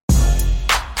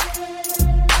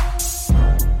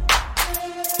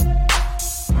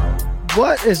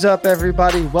What is up,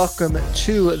 everybody? Welcome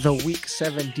to the Week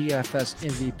 7 DFS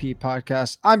MVP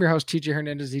podcast. I'm your host, TJ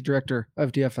Hernandez, the director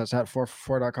of DFS at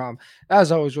 444.com.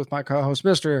 As always, with my co-host,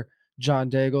 Mr.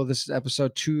 John Daigle. This is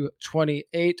episode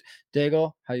 228.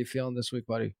 Daigle, how you feeling this week,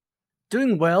 buddy?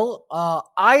 Doing well.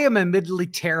 I am admittedly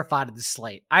terrified of the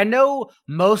slate. I know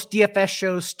most DFS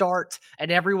shows start and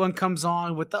everyone comes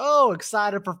on with,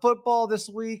 excited for football this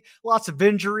week. Lots of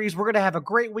injuries. We're going to have a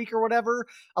great week or whatever.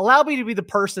 Allow me to be the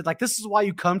person, this is why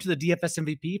you come to the DFS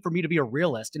MVP, for me to be a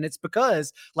realist. And it's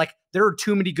because, there are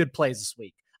too many good plays this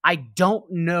week. I don't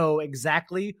know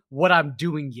exactly what I'm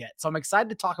doing yet. So I'm excited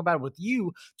to talk about it with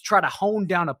you to try to hone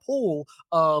down a pool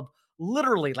of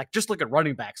literally, just look at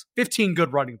running backs, 15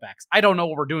 good running backs. I don't know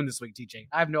what we're doing this week, TJ.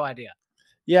 I have no idea.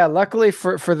 Yeah, luckily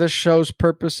for this show's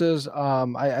purposes,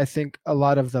 I think a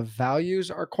lot of the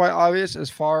values are quite obvious as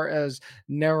far as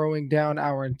narrowing down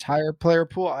our entire player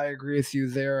pool. I agree with you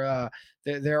there.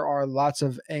 There are lots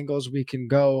of angles we can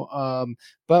go,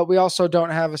 but we also don't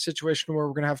have a situation where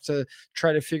we're going to have to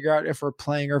try to figure out if we're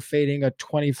playing or fading a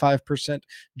 25%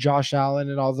 Josh Allen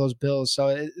and all those Bills. So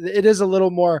it is a little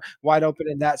more wide open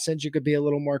in that sense. You could be a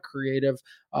little more creative.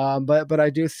 But I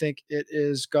do think it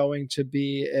is going to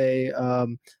be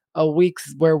a week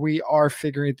where we are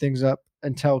figuring things up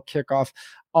until kickoff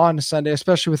on Sunday,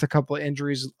 especially with a couple of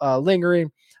injuries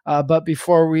lingering. But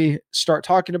before we start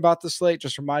talking about the slate,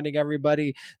 just reminding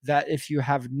everybody that if you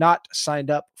have not signed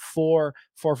up for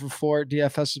 444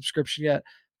 DFS subscription yet,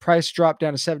 price dropped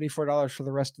down to $74 for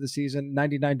the rest of the season.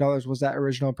 $99 was that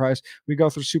original price. We go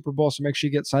through Super Bowl, so make sure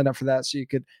you get signed up for that so you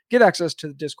could get access to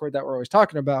the Discord that we're always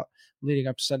talking about leading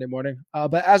up to Sunday morning.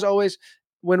 But as always,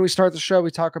 when we start the show, we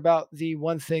talk about the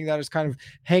one thing that is kind of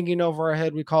hanging over our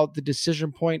head. We call it the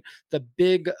decision point, the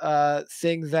big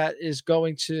thing that is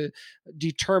going to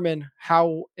determine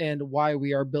how and why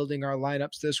we are building our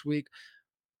lineups this week.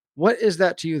 What is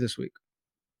that to you this week?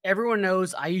 Everyone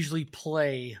knows I usually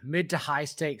play mid to high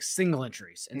stakes single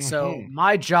entries. And so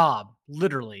my job,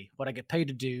 literally what I get paid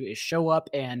to do, is show up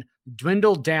and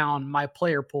dwindle down my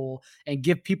player pool and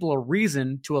give people a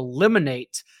reason to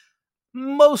eliminate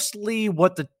mostly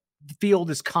what the field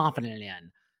is confident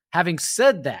in. Having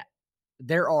said that,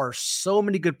 there are so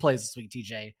many good plays this week,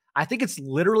 TJ. I think it's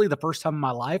literally the first time in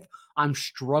my life I'm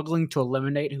struggling to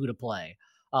eliminate who to play.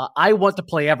 I want to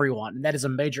play everyone, and that is a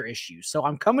major issue. So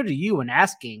I'm coming to you and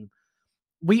asking,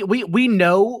 we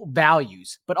know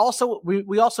values, but also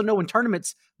we also know in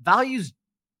tournaments, values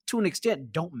to an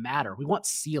extent don't matter. We want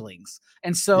ceilings.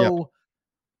 And so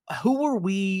how are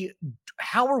we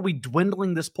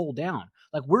dwindling this pool down?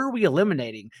 Where are we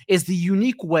eliminating? Is the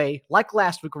unique way, like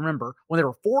last week, remember, when there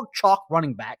were 4 chalk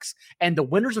running backs and the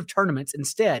winners of tournaments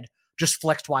instead just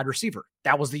flexed wide receiver.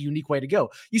 That was the unique way to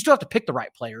go. You still have to pick the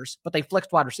right players, but they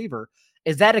flexed wide receiver.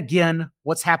 Is that, again,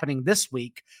 what's happening this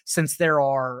week, since there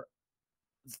are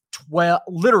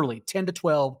literally 10 to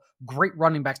 12 great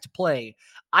running backs to play?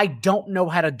 I don't know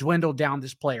how to dwindle down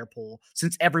this player pool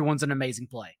since everyone's an amazing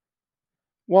play.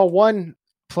 Well, one,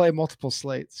 play multiple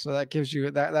slates, so that gives you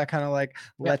that kind of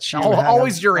lets you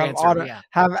always your answer.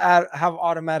 Have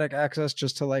automatic access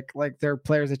just to there are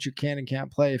players that you can and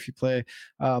can't play if you play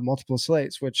multiple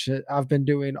slates, which I've been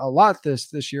doing a lot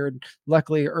this year.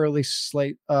 Luckily,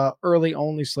 early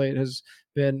only slate has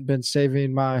been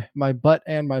saving my butt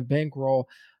and my bankroll.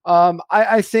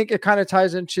 I think it kind of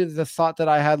ties into the thought that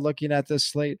I had looking at this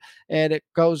slate, and it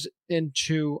goes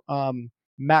into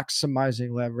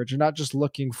maximizing leverage and not just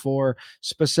looking for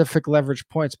specific leverage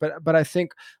points. But I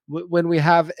think when we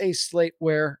have a slate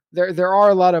where there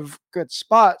are a lot of good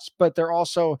spots, but there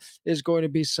also is going to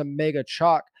be some mega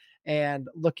chalk, and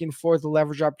looking for the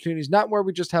leverage opportunities, not where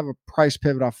we just have a price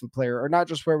pivot off the player, or not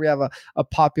just where we have a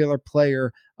popular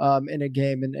player in a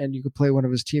game and you could play one of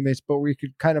his teammates, but we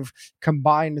could kind of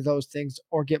combine those things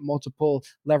or get multiple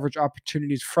leverage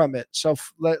opportunities from it. So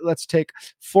let's take,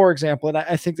 for example, and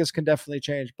I think this can definitely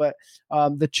change, but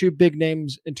the 2 big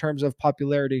names in terms of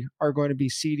popularity are going to be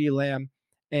CeeDee Lamb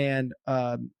and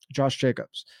Josh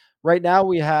Jacobs. Right now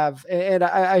we have, and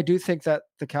I do think that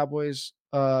the Cowboys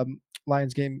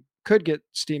Lions game could get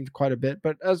steamed quite a bit,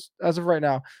 but as of right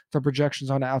now, the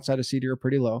projections on the outside of CD are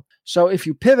pretty low. So if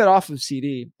you pivot off of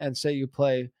CD and say you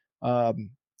play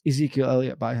Ezekiel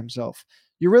Elliott by himself,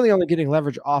 you're really only getting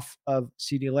leverage off of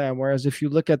CD Lamb. Whereas if you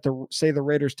look at the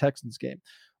Raiders Texans game,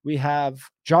 we have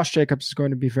Josh Jacobs is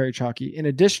going to be very chalky. In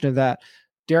addition to that,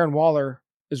 Darren Waller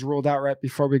is ruled out right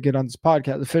before we get on this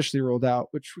podcast, officially ruled out,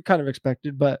 which we kind of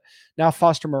expected. But now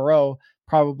Foster Moreau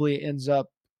probably ends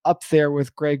up there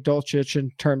with Greg Dulcich in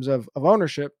terms of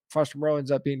ownership. Foster Moreau ends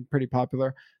up being pretty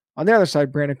popular. On the other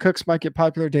side, Brandon Cooks might get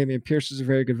popular. Damian Pierce is a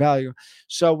very good value.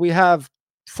 So we have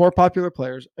four popular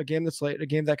players, a game that's late, a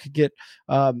game that could get,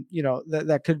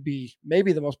 that could be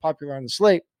maybe the most popular on the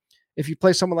slate. If you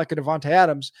play someone like a Devontae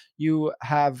Adams, you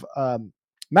have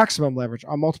maximum leverage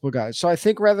on multiple guys. So I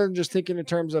think rather than just thinking in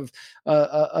terms of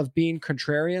being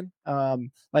contrarian,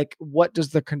 like what does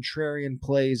the contrarian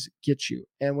plays get you?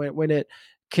 And when it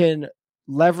can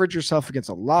leverage yourself against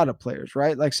a lot of players,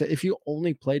 right? Like, say if you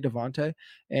only play Devontae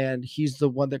and he's the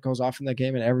one that goes off in that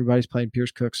game, and everybody's playing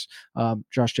Pierce Cooks,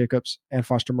 Josh Jacobs, and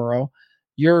Foster Moreau,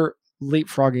 you're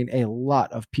leapfrogging a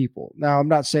lot of people. Now, I'm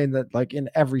not saying that like in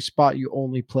every spot you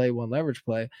only play one leverage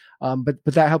play, but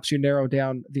that helps you narrow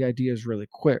down the ideas really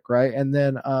quick, right? And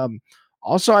then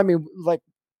also, I mean, like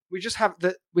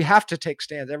we have to take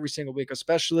stands every single week,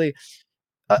 especially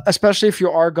if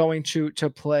you are going to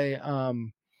play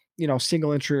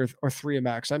single entry or three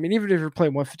max. I mean, even if you're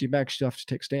playing 150 max, you have to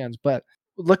take stands. But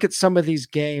look at some of these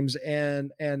games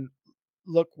and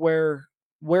look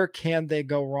where can they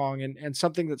go wrong? And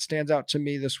something that stands out to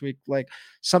me this week, like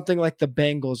something like the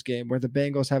Bengals game, where the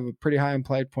Bengals have a pretty high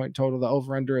implied point total. The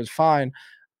over under is fine,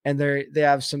 and they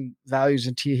have some values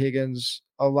in T Higgins.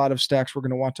 A lot of stacks we're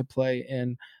going to want to play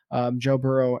in Joe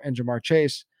Burrow and Jamar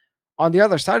Chase. On the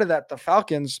other side of that, the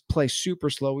Falcons play super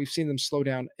slow. We've seen them slow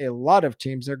down a lot of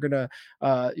teams. They're gonna,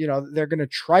 they're gonna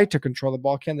try to control the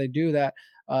ball. Can they do that?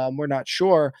 We're not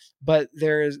sure, but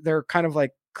there are kind of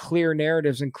like clear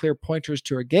narratives and clear pointers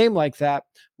to a game like that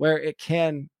where it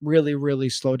can really, really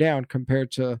slow down compared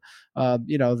to,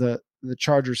 the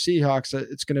Chargers Seahawks.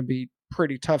 It's going to be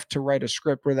pretty tough to write a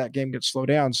script where that game gets slowed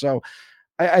down. So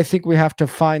I think we have to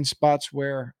find spots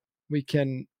where we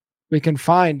can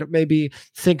find, maybe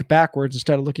think backwards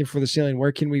instead of looking for the ceiling.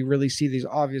 Where can we really see these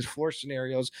obvious floor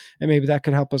scenarios? And maybe that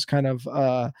could help us kind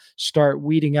of start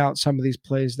weeding out some of these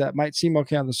plays that might seem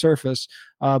okay on the surface,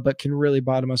 but can really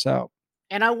bottom us out.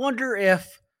 And I wonder if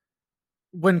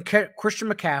when Christian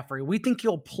McCaffrey, we think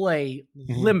he'll play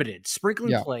limited,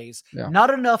 sprinkling plays, not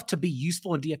enough to be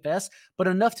useful in DFS, but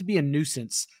enough to be a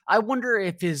nuisance. I wonder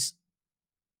if his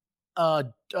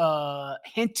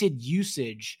hinted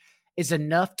usage is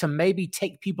enough to maybe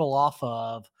take people off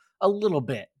of a little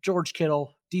bit. George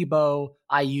Kittle, Debo,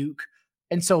 Ayuk.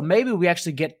 And so maybe we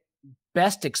actually get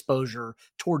best exposure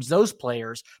towards those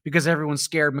players because everyone's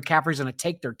scared McCaffrey's going to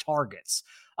take their targets.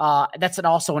 That's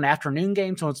also an afternoon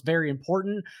game, so it's very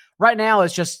important. Right now,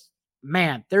 it's just,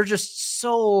 man, there's just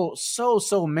so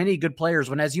many good players.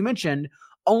 When, as you mentioned,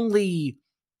 only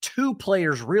 2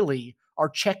 players really are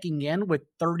checking in with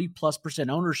 30+%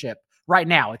 ownership. Right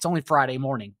now, it's only Friday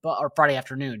morning, or Friday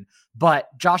afternoon. But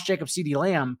Josh Jacobs, CeeDee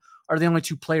Lamb are the only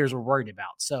 2 players we're worried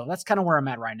about. So that's kind of where I'm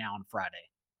at right now on Friday.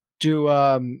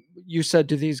 Do you said,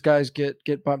 do these guys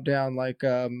get bumped down like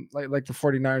the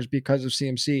 49ers because of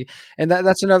CMC? And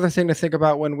that's another thing to think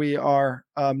about when we are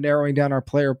narrowing down our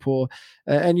player pool.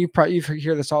 And you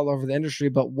hear this all over the industry,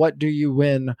 but what do you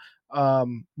win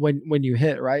when you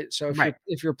hit, right? So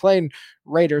if you're playing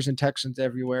Raiders and Texans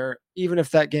everywhere, even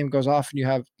if that game goes off and you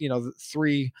have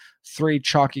three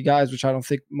chalky guys, which I don't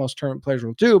think most tournament players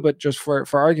will do, but just for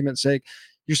argument's sake,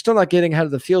 you're still not getting ahead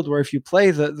of the field. Where if you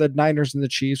play the Niners and the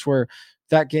Chiefs, where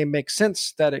that game makes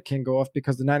sense that it can go off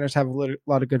because the Niners have a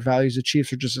lot of good values. The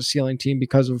Chiefs are just a ceiling team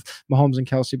because of Mahomes and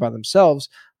Kelsey by themselves.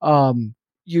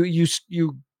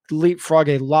 You leapfrog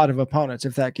a lot of opponents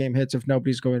if that game hits, if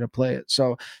nobody's going to play it.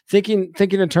 So thinking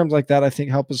in terms like that, I think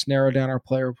help us narrow down our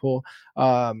player pool.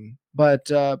 But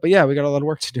yeah, we got a lot of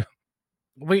work to do.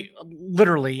 We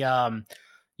literally,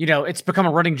 it's become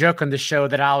a running joke on this show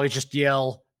that I always just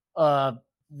yell,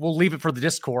 we'll leave it for the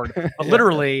Discord. But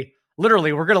literally,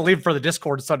 we're going to leave it for the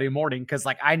Discord Sunday morning because,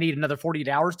 like, I need another 48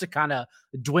 hours to kind of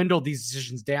dwindle these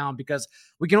decisions down because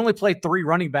we can only play 3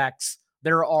 running backs.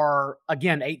 There are,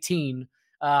 again, 18.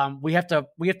 We have to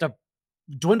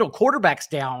dwindle quarterbacks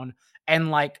down.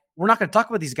 And, like, we're not going to talk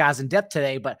about these guys in depth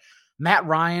today, but Matt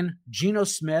Ryan, Geno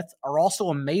Smith are also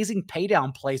amazing pay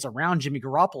down plays around Jimmy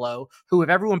Garoppolo, who, if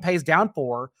everyone pays down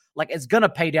for, like, it's going to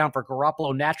pay down for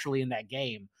Garoppolo naturally in that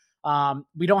game.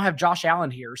 We don't have Josh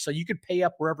Allen here, so you could pay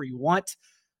up wherever you want.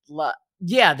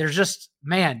 Yeah, there's just,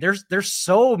 man, there's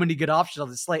so many good options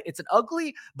on this slate. It's an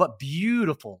ugly but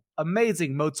beautiful,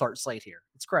 amazing Mozart slate here.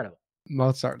 It's incredible.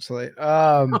 Mozart slate.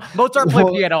 Mozart played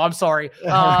piano. I'm sorry.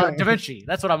 Da Vinci.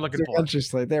 That's what I'm looking for. Da Vinci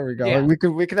slate. There we go. Yeah. We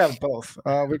could have both.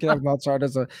 We can have Mozart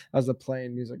as a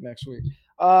playing music next week.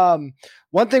 One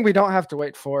thing we don't have to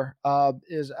wait for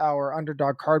is our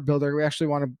underdog card builder. We actually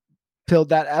want to build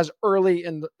that as early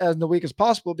in the week as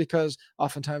possible, because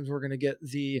oftentimes we're going to get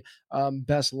the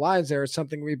best lines there. It's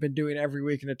something we've been doing every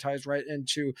week, and it ties right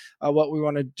into what we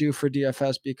want to do for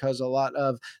DFS, because a lot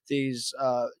of these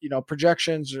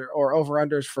projections or over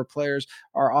unders for players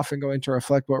are often going to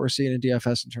reflect what we're seeing in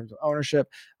DFS in terms of ownership,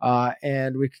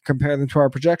 and we can compare them to our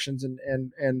projections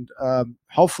and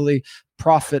hopefully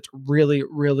profit really,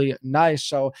 really nice.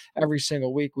 So every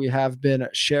single week we have been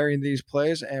sharing these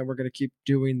plays, and we're going to keep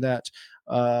doing that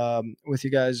with you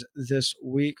guys this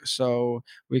week, so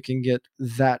we can get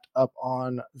that up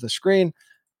on the screen.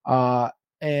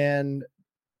 And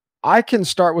I can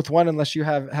start with one, unless you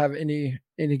have any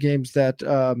games that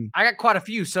I got quite a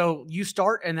few, so you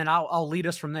start, and then I'll lead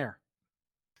us from there.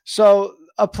 So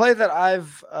a play that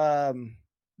I've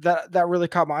that really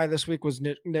caught my eye this week was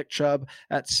Nick Chubb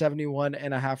at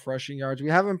 71.5 rushing yards. We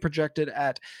have him projected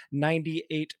at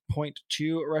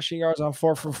 98.2 rushing yards on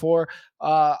 4 for 4.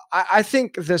 I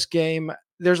think this game,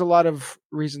 there's a lot of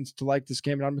reasons to like this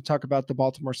game, and I'm going to talk about the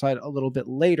Baltimore side a little bit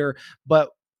later.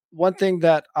 But one thing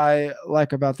that I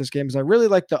like about this game is I really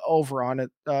like the over on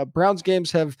it. Browns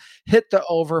games have hit the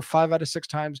over 5 out of 6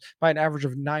 times by an average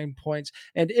of 9 points.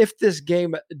 And if this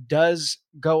game does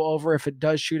go over, if it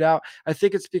does shoot out, I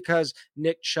think it's because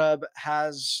Nick Chubb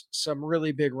has some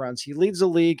really big runs. He leads the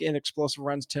league in explosive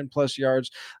runs, 10 plus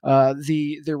yards.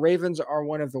 The Ravens are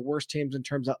one of the worst teams in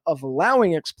terms of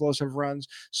allowing explosive runs.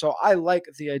 So I like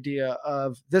the idea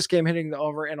of this game hitting the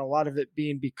over, and a lot of it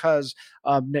being because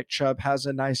Nick Chubb has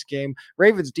a nice game.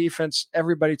 Ravens defense,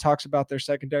 everybody talks about their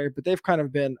secondary, but they've kind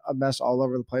of been a mess all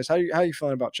over the place. How are you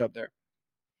feeling about Chubb there?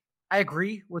 I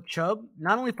agree with Chubb,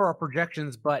 not only for our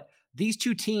projections, but these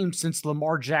two teams, since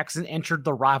Lamar Jackson entered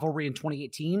the rivalry in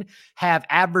 2018, have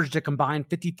averaged a combined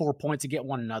 54 points against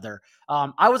one another.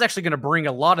 I was actually going to bring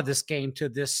a lot of this game to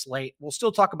this slate. We'll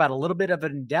still talk about a little bit of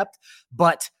it in depth,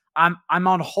 but I'm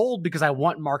on hold because I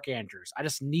want Mark Andrews. I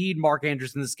just need Mark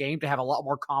Andrews in this game to have a lot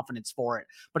more confidence for it.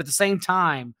 But at the same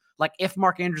time, like, if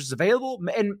Mark Andrews is available,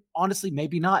 and honestly,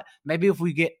 maybe not. Maybe if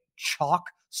we get chalk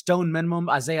stone minimum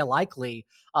Isaiah Likely,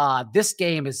 this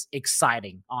game is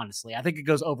exciting. Honestly, I think it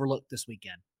goes overlooked this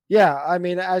weekend. Yeah, I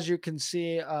mean, as you can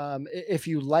see, if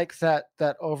you like that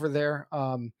over there,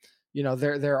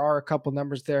 there are a couple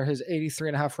numbers there. His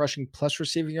 83.5 rushing plus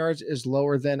receiving yards is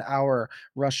lower than our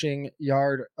rushing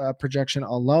yard projection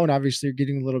alone. Obviously, you're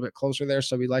getting a little bit closer there,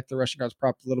 so we like the rushing yards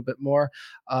prop a little bit more.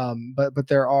 But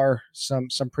there are some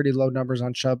pretty low numbers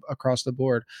on Chubb across the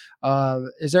board.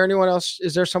 Is there anyone else?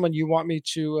 Is there someone you want me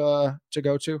to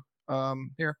go to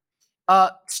here?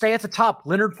 Stay at the top.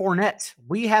 Leonard Fournette.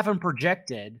 We have him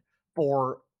projected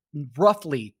for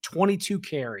roughly 22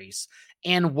 carries,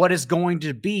 and what is going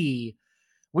to be,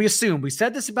 we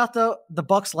said this about the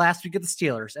Bucks last week at the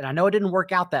Steelers, and I know it didn't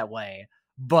work out that way,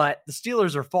 but the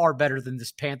Steelers are far better than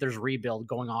this Panthers rebuild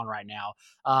going on right now.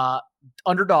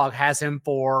 Underdog has him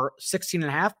for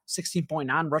 16.5,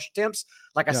 16.9 rush attempts.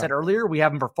 Like I said earlier, we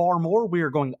have him for far more. We are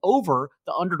going over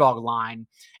the underdog line,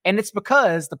 and it's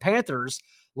because the Panthers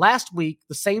last week,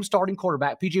 the same starting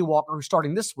quarterback, PJ Walker, who's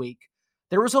starting this week,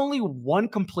 there was only one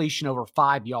completion over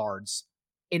 5 yards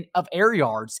of air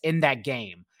yards in that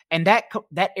game. And that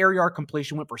air yard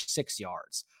completion went for 6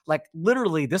 yards. Like,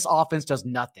 literally, this offense does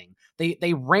nothing.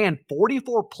 They ran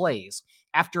 44 plays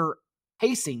after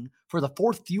pacing for the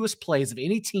 4th fewest plays of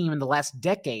any team in the last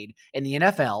decade in the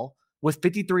NFL, with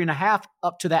 53.5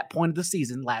 up to that point of the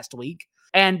season last week.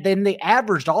 And then they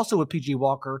averaged also with PG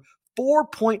Walker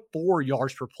 4.4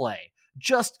 yards per play.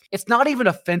 It's not even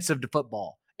offensive to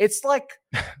football. It's like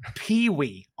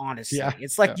pee-wee, honestly.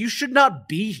 It's like, you should not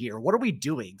be here. What are we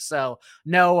doing? So,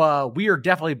 no, we are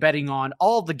definitely betting on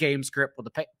all the game script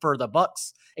for the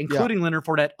Bucks, including Leonard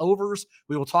Fournette overs.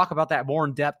 We will talk about that more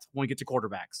in depth when we get to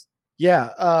quarterbacks. Yeah,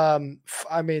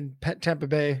 I mean, Tampa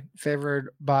Bay favored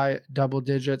by double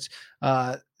digits.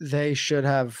 They should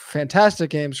have fantastic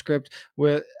game script.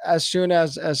 With as soon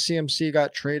as CMC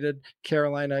got traded,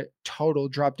 Carolina total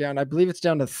dropped down. I believe it's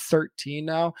down to 13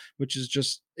 now, which is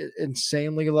just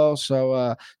insanely low.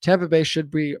 So Tampa Bay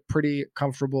should be pretty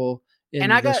comfortable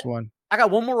in this one. I got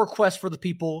one more request for the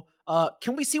people.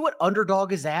 Can we see what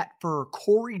underdog is at for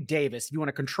Corey Davis? If you want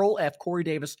to control F, Corey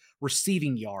Davis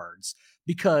receiving yards,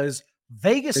 because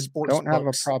Vegas sports don't have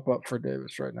a prop up for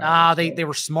Davis right now. They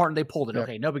were smart and they pulled it. Yep.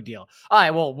 Okay, no big deal. All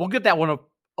right, well, we'll get that one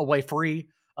away free.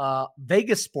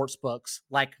 Vegas sports books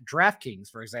like DraftKings,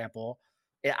 for example,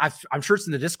 I'm sure it's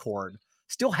in the Discord,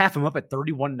 still have him up at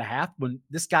 31.5 when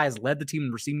this guy has led the team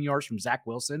in receiving yards from Zach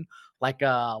Wilson. Like, you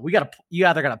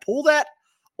either got to pull that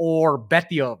or bet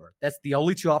the over. That's the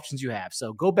only two options you have.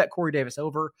 So go bet Corey Davis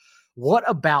over. What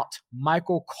about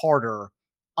Michael Carter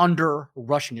under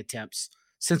rushing attempts,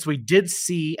 since we did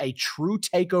see a true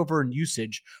takeover in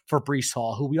usage for Brees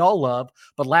Hall, who we all love,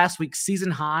 but last week's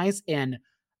season highs in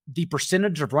the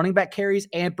percentage of running back carries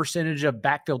and percentage of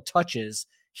backfield touches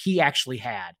he actually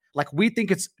had. Like, we think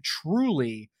it's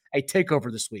truly a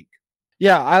takeover this week.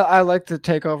 Yeah, I like the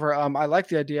takeover. I like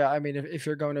the idea. I mean, if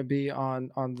you're going to be on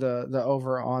the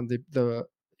over on the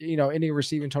any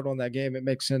receiving total in that game, it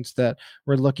makes sense that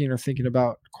we're looking or thinking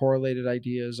about correlated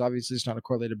ideas. Obviously, it's not a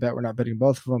correlated bet. We're not betting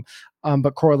both of them,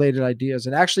 but correlated ideas.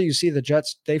 And actually, you see the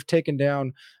Jets. They've taken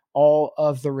down all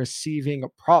of the receiving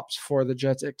props for the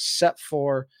Jets except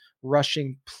for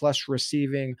rushing plus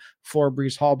receiving for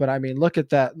Brees Hall. But I mean, look at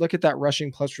that. Look at that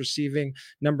rushing plus receiving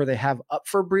number they have up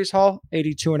for Brees Hall,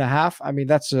 82.5. I mean,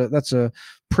 that's a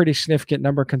pretty significant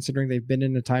number considering they've been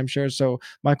in the timeshare. So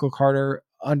Michael Carter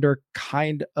under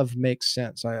kind of makes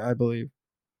sense, I believe.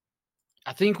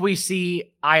 I think we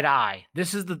see eye to eye.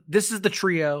 This is the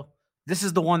trio. This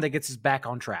is the one that gets us back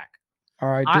on track. All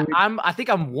right. Do we I think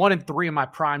I'm 1-3 in my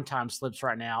prime time slips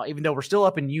right now, even though we're still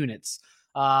up in units.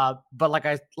 But like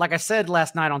I said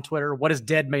last night on Twitter, what is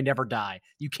dead may never die.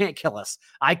 You can't kill us.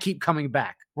 I keep coming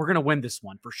back. We're gonna win this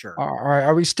one for sure. all right.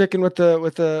 Are we sticking with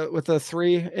the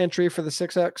 3 entry for the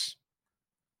 6X?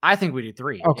 I think we do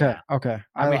 3. Okay, Yeah. okay.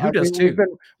 I mean, who we, does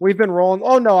we've 2? been rolling.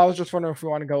 Oh no, I was just wondering if we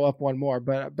want to go up one more,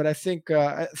 but I think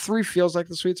 3 feels like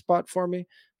the sweet spot for me.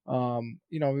 We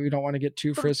don't want to get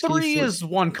too frisky. 3 is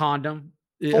one condom.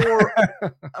 Yeah.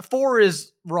 4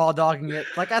 is raw dogging it.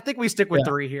 Like, I think we stick with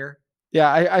Yeah. 3 here. Yeah,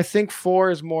 I think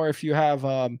 4 is more if you have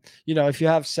if you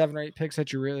have 7 or 8 picks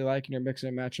that you really like and you're mixing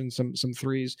and matching some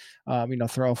threes,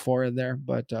 throw a 4 in there.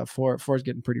 But four is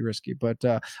getting pretty risky. But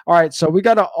all right, so we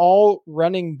got an all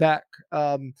running back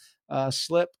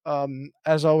slip.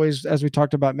 As always, as we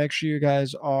talked about, make sure you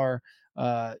guys are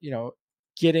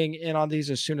getting in on these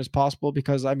as soon as possible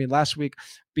because I mean last week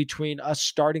between us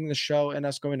starting the show and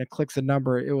us going to click the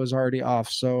number, it was already off.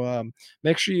 So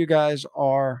make sure you guys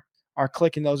are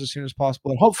clicking those as soon as possible.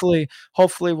 And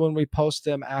hopefully when we post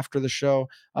them after the show,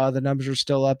 the numbers are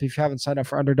still up. If you haven't signed up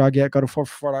for Underdog yet, go to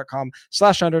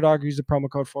 444.com/underdog. Use the promo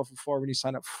code 444 when you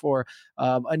sign up for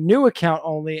a new account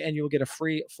only, and you will get a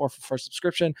free 444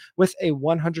 subscription with a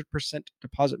 100%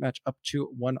 deposit match up to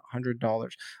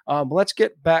 $100. Let's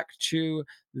get back to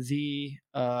the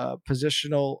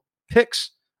positional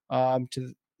picks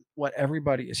to what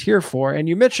everybody is here for. And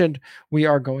you mentioned we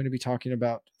are going to be talking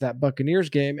about that Buccaneers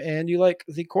game, and you like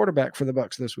the quarterback for the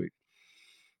Bucs this week.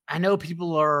 I know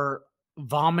people are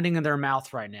vomiting in their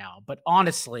mouth right now, but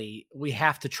honestly, we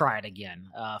have to try it again.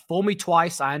 Fool me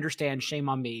twice. I understand. Shame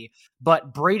on me.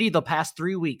 But Brady, the past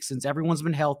 3 weeks, since everyone's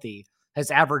been healthy,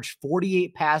 has averaged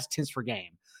 48 pass attempts per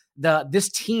game. This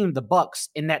team, the Bucs,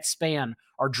 in that span,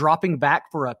 are dropping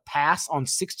back for a pass on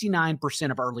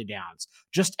 69% of early downs.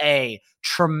 Just a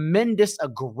tremendous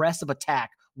aggressive attack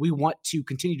we want to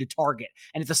continue to target.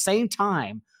 And at the same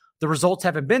time, the results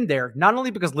haven't been there, not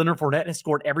only because Leonard Fournette has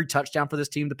scored every touchdown for this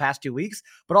team the past 2 weeks,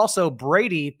 but also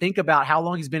Brady, think about how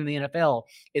long he's been in the NFL,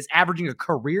 is averaging a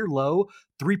career low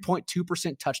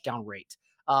 3.2% touchdown rate.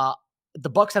 The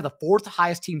Bucs have the 4th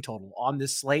highest team total on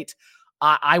this slate.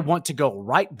 I want to go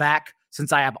right back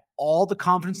since I have all the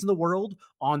confidence in the world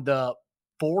on the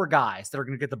 4 guys that are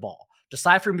going to get the ball.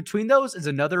 Deciphering between those is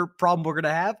another problem we're going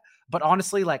to have. But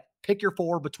honestly, like, pick your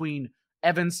 4 between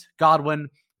Evans, Godwin,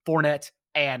 Fournette,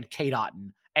 and Kate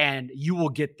Otten, and you will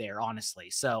get there,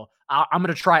 honestly. So I'm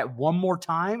going to try it one more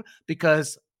time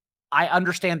because I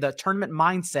understand the tournament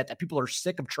mindset that people are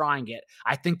sick of trying it.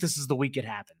 I think this is the week it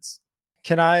happens.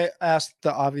 Can I ask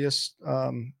the obvious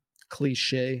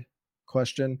cliche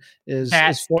question?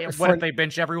 What if they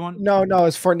bench everyone? No,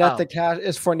 is Fournette the cash?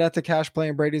 Is Fournette the cash play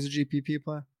and Brady's a GPP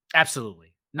play? Absolutely.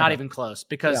 Not even close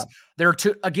because there are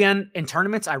two, again, in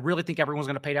tournaments, I really think everyone's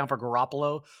going to pay down for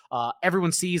Garoppolo.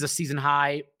 Everyone sees a season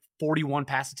high 41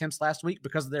 pass attempts last week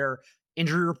because of their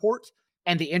injury report.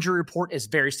 And the injury report is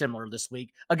very similar this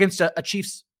week against a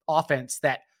Chiefs offense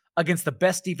that against the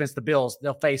best defense, the Bills,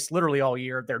 they'll face literally all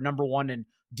year. They're number 1 in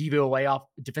DVOA off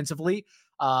defensively.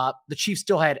 The Chiefs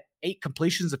still had 8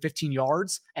 completions of 15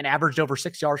 yards and averaged over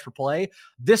 6 yards per play.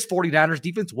 This 49ers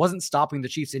defense wasn't stopping the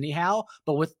Chiefs anyhow,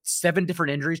 but with 7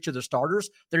 different injuries to their starters,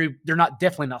 they're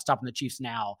definitely not stopping the Chiefs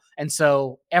now. And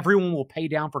so everyone will pay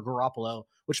down for Garoppolo,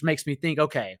 which makes me think,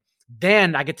 okay,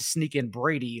 then I get to sneak in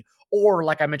Brady, or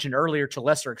like I mentioned earlier, to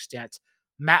lesser extent,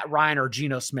 Matt Ryan or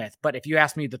Geno Smith. But if you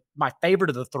ask me my favorite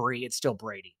of the 3, it's still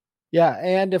Brady. Yeah,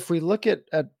 and if we look at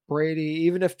Brady,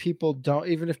 even if people don't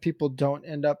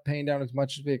end up paying down as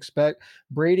much as we expect,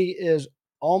 Brady is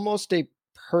almost a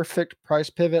perfect price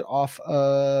pivot off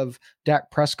of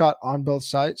Dak Prescott on both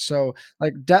sides. So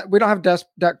like we don't have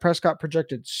Dak Prescott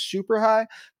projected super high,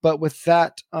 but with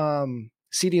that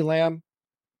CD Lamb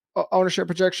ownership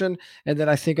projection, and then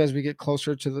I think as we get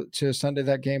closer to Sunday,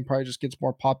 that game probably just gets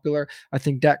more popular. I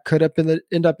think Dak could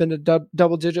end up in the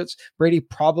double digits. Brady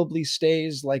probably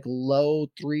stays like low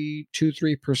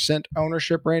 3%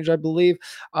 ownership range, I believe.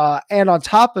 And on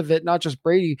top of it, not just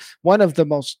Brady, one of the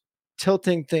most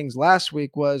tilting things last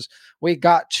week was we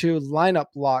got to lineup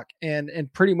lock, and in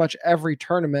pretty much every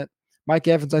tournament, Mike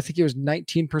Evans, I think he was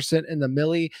 19% in the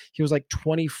millie. He was like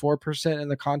 24% in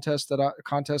the contests that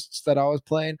I was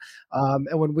playing.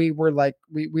 And when we were like,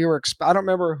 we were, I don't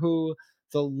remember who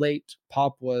the late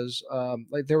pop was.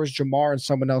 Like there was Jamar and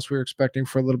someone else we were expecting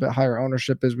for a little bit higher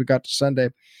ownership as we got to Sunday.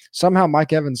 Somehow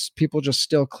Mike Evans, people just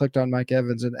still clicked on Mike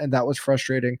Evans, and that was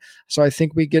frustrating. So I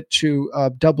think we get to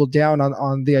double down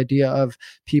on the idea of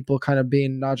people kind of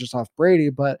being not just off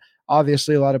Brady, but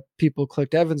obviously a lot of people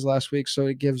clicked Evans last week, so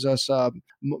it gives us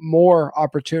more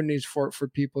opportunities for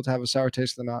people to have a sour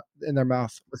taste in their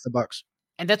mouth with the Bucks.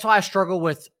 And that's why I struggle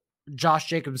with Josh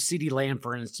Jacobs, CeeDee Lamb,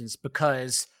 for instance,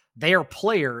 because they are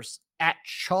players at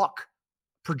chalk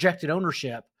projected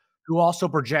ownership who also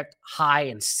project high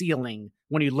and ceiling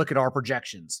when you look at our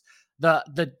projections.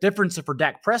 The difference for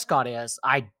Dak Prescott is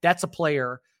that's a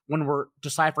player when we're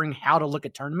deciphering how to look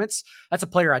at tournaments, that's a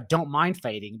player I don't mind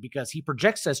fading because he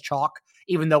projects as chalk,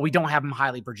 even though we don't have him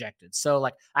highly projected. So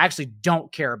like, I actually don't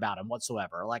care about him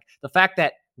whatsoever. Like the fact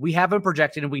that we have him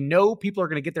projected and we know people are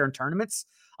going to get there in tournaments.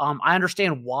 I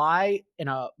understand why in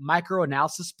a micro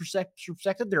analysis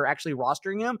perspective, they're actually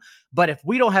rostering him. But if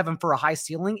we don't have him for a high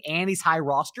ceiling and he's high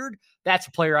rostered, that's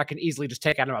a player I can easily just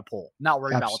take out of my pool. Not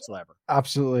worried about whatsoever.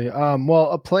 Absolutely.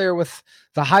 Well, a player with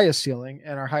the highest ceiling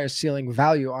and our highest ceiling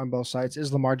value on both sides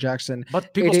is Lamar Jackson.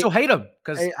 But people still hate him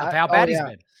because of how bad he's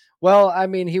been. Well, I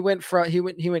mean, he went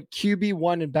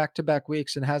QB1 in back-to-back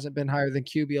weeks and hasn't been higher than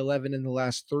QB11 in the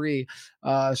last 3.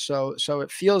 So it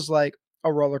feels like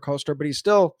a roller coaster, but he's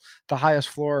still the highest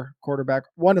floor quarterback,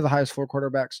 one of the highest floor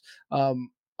quarterbacks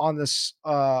on this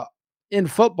in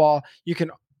football.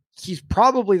 He's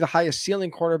probably the highest ceiling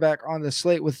quarterback on the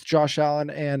slate with Josh Allen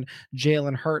and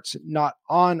Jalen Hurts not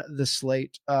on the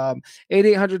slate.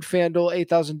 8,800 FanDuel,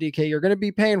 8,000 DK. You're going to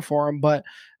be paying for him, but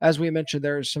as we mentioned,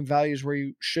 there's some values where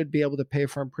you should be able to pay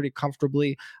for him pretty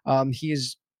comfortably.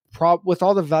 He's with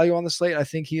all the value on the slate, I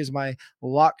think he is my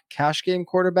lock cash game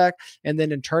quarterback. And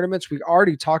then in tournaments, we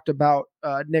already talked about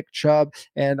Nick Chubb,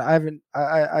 and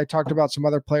I talked about some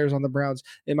other players on the Browns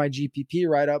in my GPP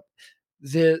write-up.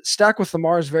 The stack with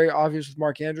Lamar is very obvious with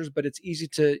Mark Andrews, but it's easy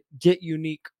to get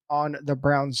unique on the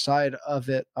Browns side of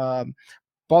it.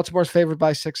 Baltimore's favored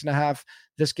by 6.5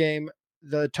 this game.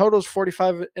 The total is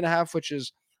 45.5, which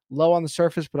is low on the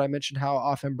surface, but I mentioned how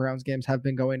often Browns games have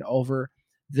been going over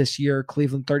this year.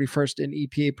 Cleveland 31st in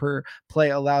EPA per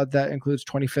play allowed. That includes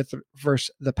 25th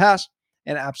versus the pass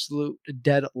and absolute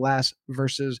dead last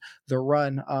versus the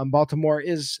run. Baltimore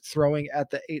is throwing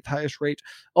at the 8th highest rate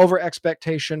over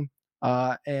expectation.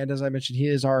 And as I mentioned, he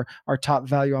is our top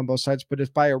value on both sides, but it's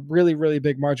by a really, really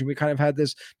big margin. We kind of had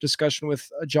this discussion with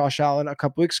Josh Allen a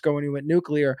couple weeks ago when he went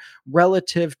nuclear.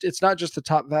 It's not just the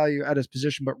top value at his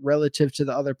position, but relative to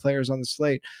the other players on the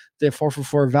slate. The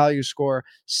 4for4 value score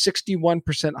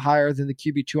 61% higher than the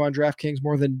QB2 on DraftKings,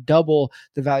 more than double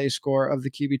the value score of the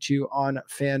QB2 on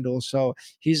FanDuel. So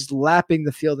he's lapping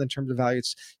the field in terms of value.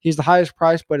 He's the highest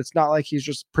price, but it's not like he's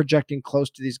just projecting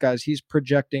close to these guys. He's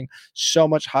projecting so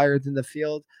much higher than the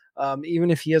field.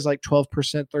 Even if he is like 12%,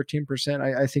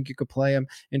 13%, I think you could play him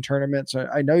in tournaments.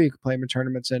 I know you could play him in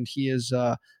tournaments, and he is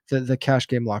the cash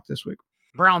game lock this week.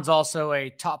 Brown's also a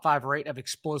top 5 rate of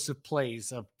explosive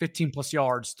plays of 15 plus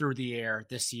yards through the air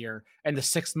this year and the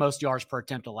 6th most yards per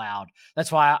attempt allowed.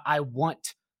 That's why I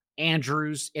want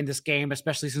Andrews in this game,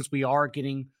 especially since we are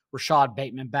getting Rashad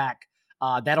Bateman back.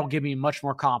 That'll give me much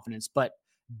more confidence, but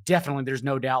definitely there's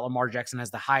no doubt Lamar Jackson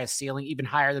has the highest ceiling, even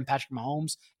higher than Patrick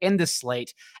Mahomes in this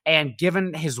slate. And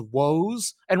given his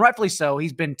woes, and rightfully so,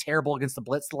 he's been terrible against the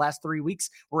blitz the last 3 weeks,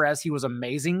 whereas he was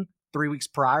amazing 3 weeks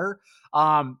prior.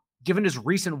 Given his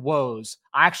recent woes,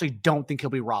 I actually don't think he'll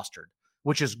be rostered,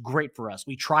 which is great for us.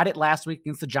 We tried it last week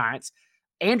against the Giants.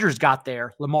 Andrews got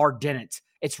there. Lamar didn't.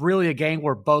 It's really a game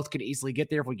where both could easily get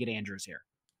there if we get Andrews here.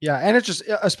 Yeah, and it's just,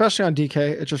 especially on DK,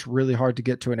 it's just really hard to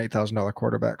get to an $8,000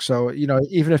 quarterback. So,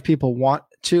 even if people want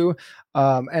to,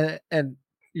 and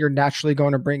you're naturally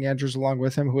going to bring Andrews along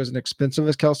with him, who isn't expensive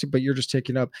as Kelsey, but you're just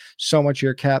taking up so much of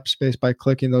your cap space by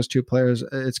clicking those two players.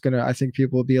 I think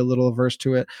people will be a little averse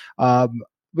to it.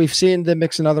 we've seen them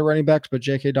mix in other running backs, but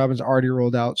J.K. Dobbins already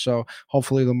rolled out. So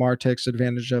hopefully Lamar takes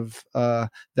advantage of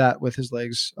that with his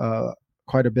legs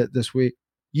quite a bit this week.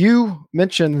 You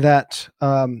mentioned that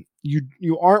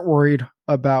you aren't worried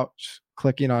about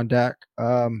clicking on Dak,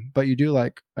 but you do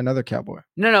like another Cowboy.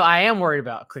 No, I am worried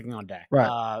about clicking on Dak.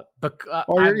 Right. But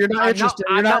you're not interested.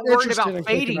 I'm not worried interested about in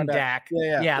clicking fading on Dak.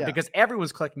 Yeah, Because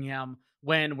everyone's clicking him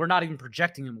when we're not even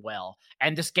projecting him well.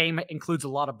 And this game includes a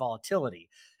lot of volatility.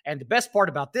 And the best part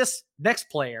about this next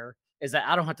player is that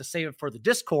I don't have to save it for the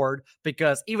Discord,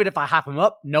 because even if I hype him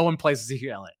up, no one plays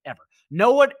Ezekiel Elliott ever.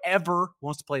 No one ever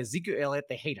wants to play Ezekiel Elliott.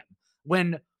 They hate him.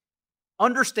 When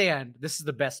understand this is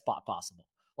the best spot possible.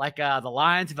 Like the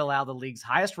Lions have allowed the league's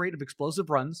highest rate of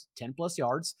explosive runs, 10 plus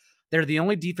yards. They're the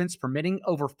only defense permitting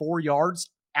over 4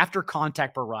 yards after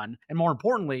contact per run. And more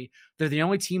importantly, they're the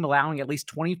only team allowing at least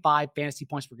 25 fantasy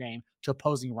points per game to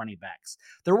opposing running backs.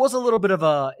 There was a little bit of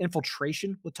a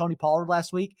infiltration with Tony Pollard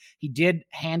last week. He did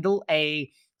handle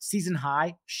a season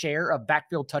high share of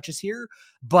backfield touches here,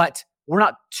 but we're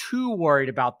not too worried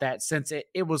about that, since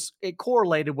it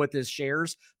correlated with his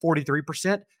shares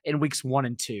 43% in weeks 1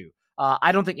 and 2.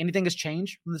 I don't think anything has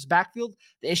changed from this backfield.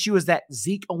 The issue is that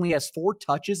Zeke only has 4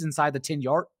 touches inside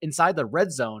the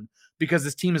red zone, because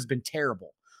this team has been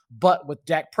terrible. But with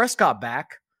Dak Prescott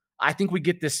back, I think we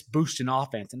get this boost in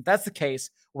offense. And if that's the case,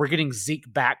 we're getting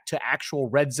Zeke back to actual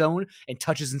red zone and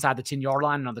touches inside the 10-yard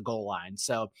line and on the goal line.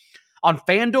 So on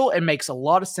FanDuel, it makes a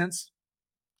lot of sense,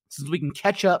 since we can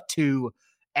catch up to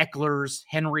Eckler's,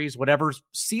 Henry's, whatever's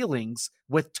ceilings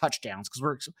with touchdowns.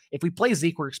 Because if we play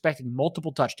Zeke, we're expecting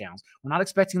multiple touchdowns. We're not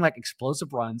expecting like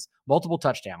explosive runs, multiple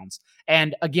touchdowns.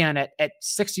 And again, at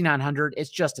 6,900, it's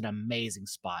just an amazing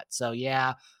spot. So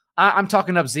yeah, I'm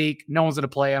talking up Zeke. No one's going to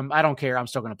play him. I don't care. I'm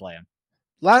still going to play him.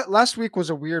 Last week was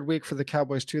a weird week for the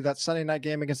Cowboys too. That Sunday night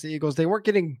game against the Eagles, they weren't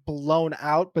getting blown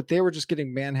out, but they were just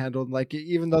getting manhandled. Like,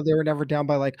 even though they were never down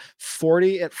by like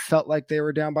 40, it felt like they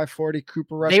were down by 40.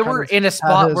 Cooper Rush, they were in a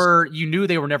spot where you knew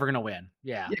they were never going to win.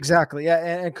 Yeah, exactly. Yeah,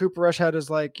 and Cooper Rush had his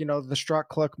the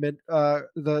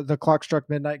clock struck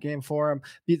midnight game for him.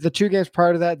 The 2 games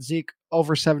prior to that, Zeke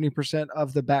over 70%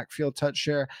 of the backfield touch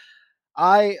share.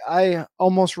 I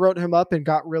almost wrote him up and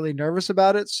got really nervous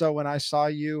about it. So when I saw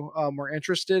you were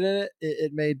interested in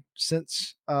it made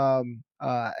sense. And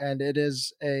it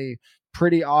is a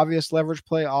pretty obvious leverage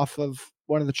play off of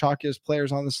one of the chalkiest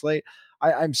players on the slate.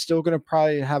 I'm still going to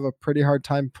probably have a pretty hard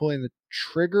time pulling the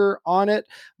trigger on it,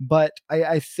 but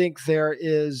I think there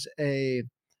is a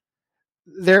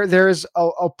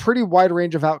pretty wide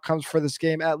range of outcomes for this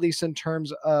game, at least in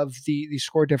terms of the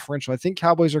score differential. I think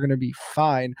Cowboys are going to be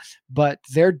fine, but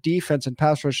their defense and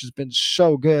pass rush has been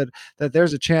so good that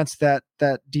there's a chance that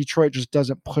Detroit just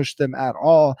doesn't push them at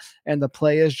all, and the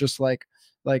play is just like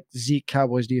Zeke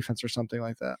Cowboys defense or something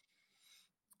like that.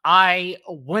 I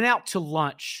went out to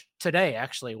lunch today,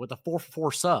 actually, with a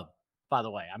 4-for-4 sub. By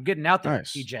the way, I'm getting out there,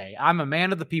 nice. TJ. I'm a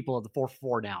man of the people of the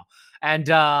 4-for-4 now. And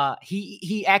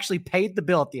he actually paid the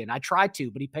bill at the end. I tried to,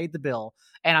 but he paid the bill.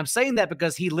 And I'm saying that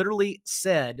because he literally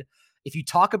said, if you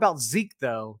talk about Zeke,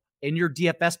 though, in your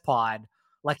DFS pod,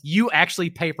 like, you actually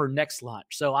pay for next lunch.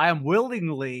 So I am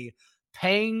willingly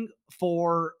paying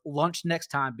for lunch next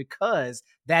time, because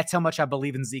that's how much I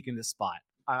believe in Zeke in this spot.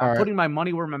 I'm putting my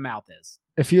money where my mouth is.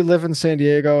 If you live in San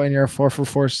Diego and you're a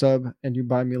 4-for-4 sub and you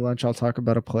buy me lunch, I'll talk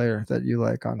about a player that you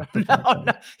like on. No.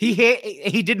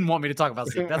 He didn't want me to talk about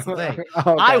Zeke. That's the thing.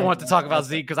 Okay. I want to talk about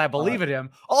Zeke because I believe in him.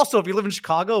 Also, if you live in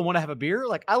Chicago and want to have a beer,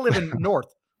 like, I live in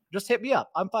North, just hit me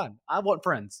up. I'm fine. I want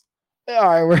friends.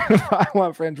 All right, I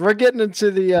want friends. We're getting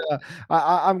into the.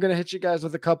 I'm going to hit you guys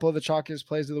with a couple of the chalkiest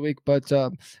plays of the week, but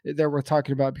they're worth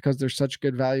talking about because there's such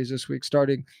good values this week.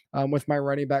 Starting with my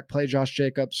running back play, Josh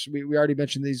Jacobs. We already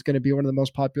mentioned that he's going to be one of the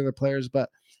most popular players, but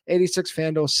 86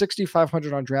 FanDuel,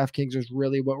 6,500 on DraftKings is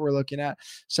really what we're looking at.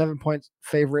 7-point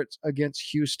favorites against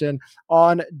Houston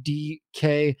on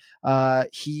DK.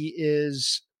 He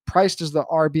is priced as the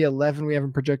RB11. We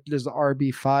haven't projected as the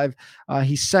RB5.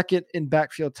 He's second in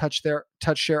backfield touch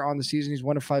share on the season. He's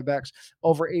 1 of 5 backs,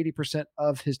 over 80%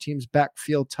 of his team's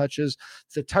backfield touches.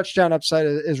 The touchdown upside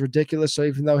is ridiculous. So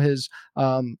even though his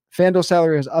FanDuel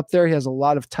salary is up there, he has a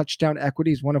lot of touchdown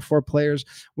equity. He's 1 of 4 players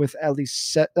with at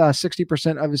least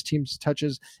 60% of his team's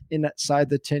touches inside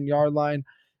the 10-yard line.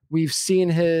 We've seen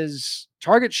his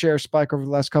target share spike over the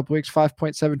last couple of weeks.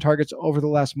 5.7 targets over the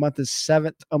last month is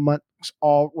 7th amongst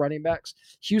all running backs.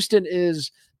 Houston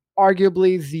is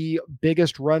arguably the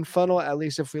biggest run funnel, at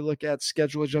least if we look at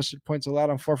schedule adjusted points allowed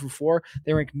on 4-for-4.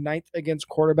 They rank 9th against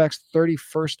quarterbacks,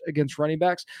 31st against running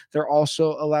backs. They're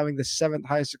also allowing the 7th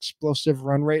highest explosive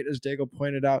run rate, as Dago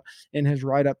pointed out in his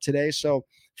write-up today. So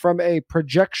from a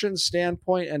projection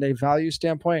standpoint and a value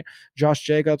standpoint, Josh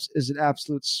Jacobs is an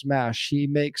absolute smash. He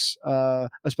makes,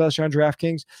 especially on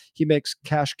DraftKings, he makes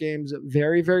cash games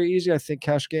very, very easy. I think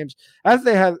cash games, as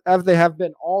they have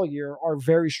been all year, are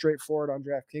very straightforward on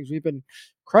DraftKings. We've been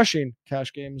crushing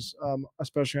cash games,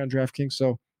 especially on DraftKings.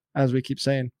 So as we keep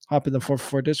saying, hop in the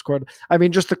 444 Discord. I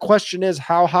mean, just the question is,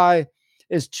 how high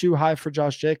is too high for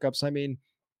Josh Jacobs? I mean,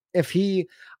 if he,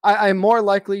 I'm more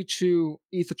likely to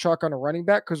eat the chalk on a running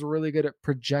back because we're really good at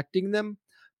projecting them.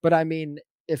 But I mean,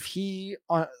 if he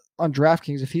on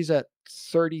DraftKings, if he's at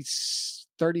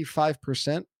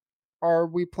 35%, are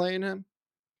we playing him?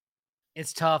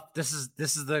 It's tough. This is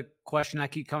the question I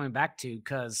keep coming back to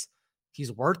because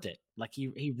he's worth it. Like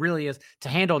he really is to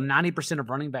handle 90% of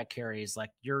running back carries.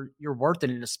 Like you're worth it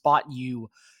in a spot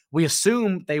we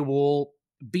assume they will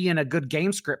be in a good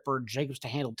game script for Jacobs to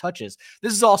handle touches.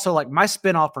 This is also like my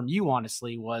spinoff from you,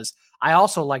 honestly, was I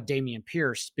also like Dameon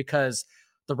Pierce because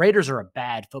the Raiders are a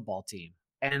bad football team.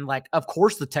 And like, of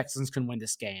course, the Texans can win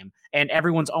this game, and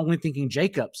everyone's only thinking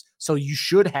Jacobs. So you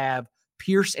should have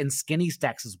Pierce and skinny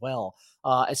stacks as well,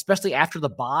 especially after the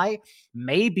bye.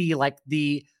 Maybe like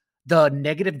the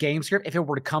negative game script, if it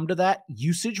were to come to that,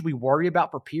 usage we worry about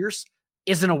for Pierce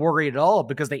isn't a worry at all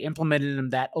because they implemented him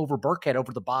that over Burkhead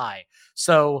over the bye.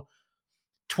 So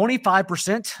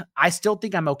 25%, I still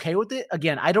think I'm okay with it.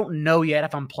 Again, I don't know yet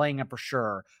if I'm playing him for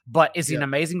sure, but is he an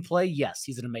amazing play? Yes,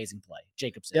 he's an amazing play.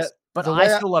 Jacobs is. But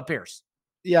I still love Pierce.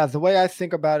 Yeah, the way I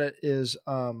think about it is,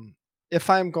 if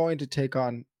I'm going to take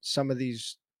on some of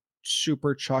these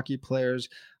super chalky players,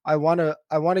 I want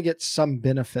to get some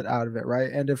benefit out of it,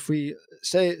 right? And if we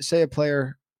say a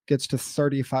player gets to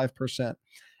 35%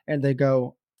 and they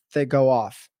go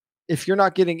off. If you're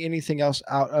not getting anything else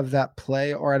out of that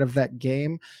play or out of that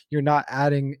game, you're not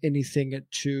adding anything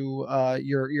to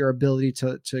your ability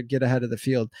to get ahead of the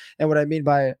field. And what I mean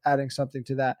by adding something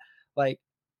to that, like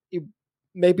it,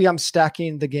 maybe I'm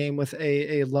stacking the game with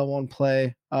a low on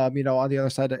play, on the other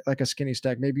side, like a skinny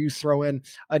stack. Maybe you throw in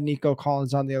a Nico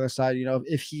Collins on the other side.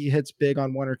 If he hits big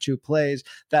on one or two plays,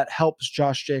 that helps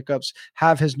Josh Jacobs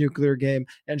have his nuclear game.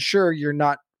 And sure, you're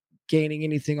not gaining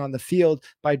anything on the field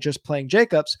by just playing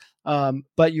Jacobs.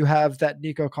 But you have that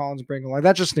Nico Collins bring along.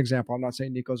 That's just an example. I'm not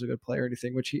saying Nico's a good player or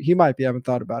anything, which he might be. I haven't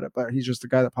thought about it, but he's just the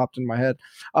guy that popped in my head.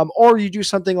 Or you do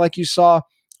something like you saw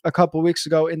a couple of weeks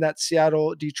ago in that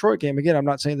Seattle Detroit game. Again, I'm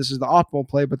not saying this is the optimal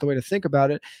play, but the way to think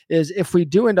about it is if we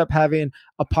do end up having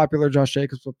a popular Josh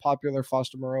Jacobs, a popular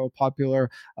Foster Moreau, popular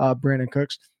Brandon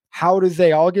Cooks, how do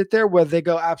they all get there? Where they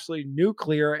go absolutely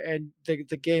nuclear and the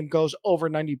game goes over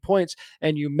 90 points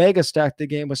and you mega stack the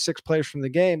game with 6 players from the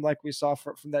game, like we saw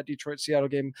from that Detroit Seattle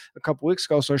game a couple weeks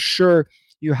ago. So sure,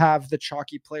 you have the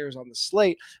chalky players on the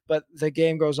slate, but the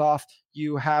game goes off.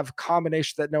 You have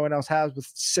combination that no one else has with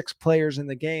 6 players in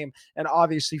the game. And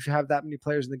obviously, if you have that many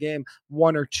players in the game,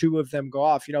 one or two of them go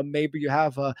off. Maybe you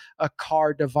have a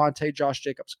Carr, Devontae, Josh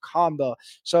Jacobs combo.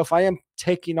 So if I am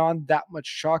taking on that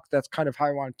much chalk, that's kind of how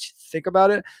I want to think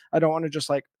about it. I don't want to just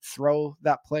like throw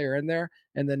that player in there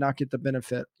and then not get the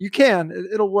benefit. You can,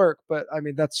 it'll work, but I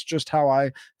mean, that's just how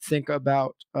I think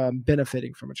about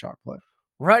benefiting from a chalk play.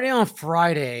 Right now on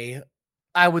Friday,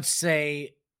 I would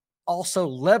say also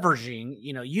leveraging,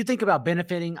 you think about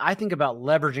benefiting. I think about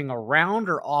leveraging around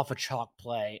or off a chalk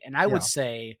play. And I would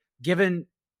say, given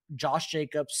Josh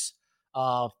Jacobs'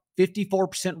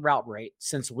 54% route rate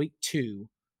since week 2,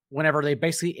 whenever they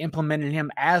basically implemented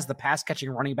him as the pass catching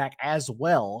running back as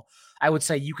well, I would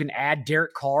say you can add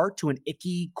Derek Carr to an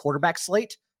icky quarterback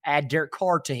slate, add Derek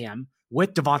Carr to him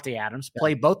with Devontae Adams,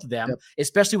 play both of them,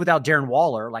 especially without Darren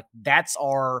Waller. Like that's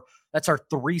our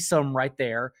threesome right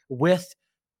there with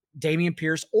Dameon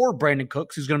Pierce or Brandon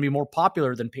Cooks, who's going to be more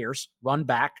popular than Pierce, run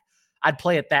back. I'd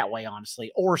play it that way,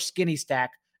 honestly, or skinny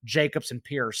stack Jacobs and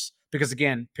Pierce, because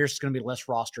again, Pierce is going to be less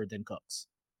rostered than Cooks.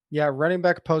 Yeah, running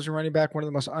back, opposing running back, one of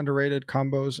the most underrated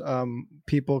combos.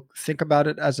 People think about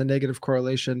it as a negative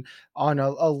correlation. On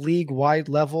a league-wide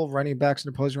level, running backs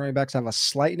and opposing running backs have a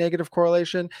slight negative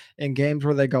correlation. In games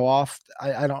where they go off,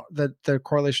 I don't. The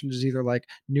correlation is either like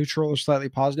neutral or slightly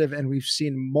positive, and we've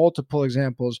seen multiple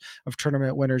examples of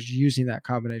tournament winners using that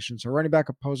combination. So running back,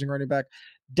 opposing running back,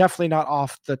 definitely not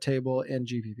off the table in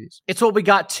GPPs. It's what we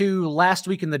got to last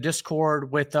week in the Discord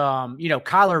with,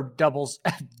 Kyler doubles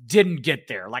didn't get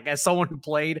there. Like as someone who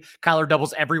played Kyler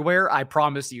doubles everywhere, I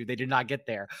promise you they did not get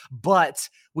there. But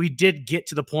we did get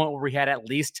to the point where we had at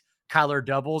least Kyler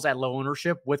doubles at low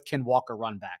ownership with Ken Walker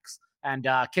run backs. And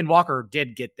Ken Walker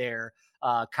did get there.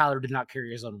 Kyler did not carry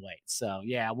his own weight. So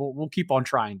yeah, we'll keep on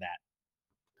trying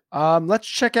that. Let's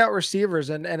check out receivers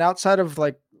and outside of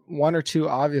like one or two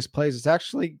obvious plays, it's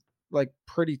actually like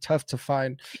pretty tough to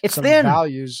find It's some thin.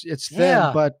 values. It's thin,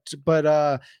 Yeah.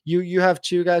 but you have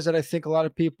two guys that I think a lot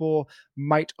of people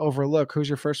might overlook. Who's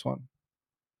your first one?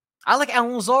 I like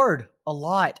Alan Lazard a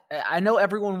lot. I know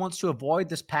everyone wants to avoid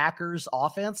this Packers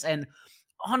offense, and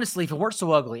honestly, if it weren't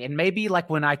so ugly, and maybe like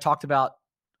when I talked about,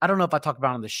 I don't know if I talked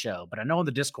about it on the show, but I know on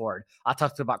the Discord, I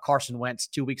talked about Carson Wentz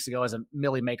 2 weeks ago as a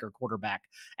Millie Maker quarterback.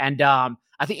 And I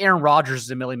think Aaron Rodgers is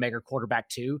a Millie Maker quarterback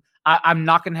too. I'm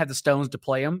not going to have the stones to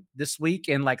play him this week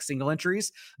in like single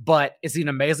entries, but is he an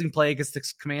amazing play against the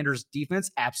Commanders defense?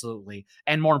 Absolutely.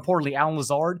 And more importantly, Alan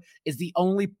Lazard is the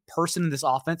only person in this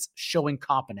offense showing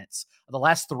competence. The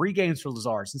last 3 games for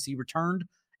Lazard since he returned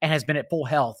and has been at full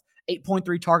health,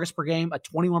 8.3 targets per game, a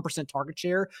 21% target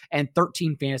share, and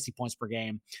 13 fantasy points per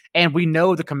game. And we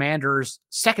know the Commanders'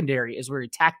 secondary is where he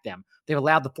attacked them. They've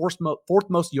allowed the fourth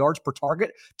most yards per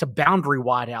target to boundary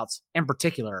wideouts in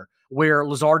particular, where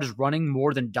Lazard is running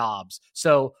more than Dobbs.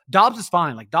 So Dobbs is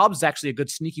fine. Like Dobbs is actually a good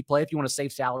sneaky play if you want to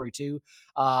save salary too.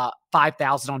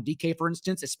 5,000 on DK, for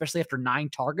instance, especially after 9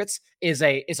 targets, is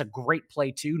a great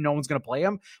play too. No one's going to play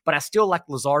him, but I still like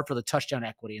Lazard for the touchdown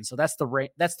equity, and so that's the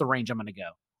range I'm going to go.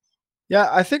 Yeah,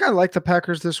 I think I like the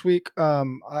Packers this week. I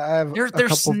have a They're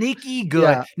couple. sneaky good.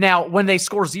 Yeah, Now, when they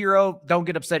score 0, don't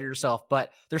get upset at yourself,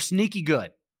 but they're sneaky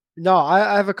good. no,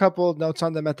 I have a couple of notes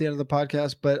on them at the end of the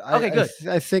podcast, but Okay, good.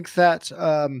 I think that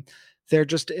they're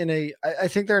just in a I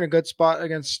think they're in a good spot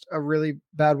against a really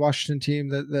bad Washington team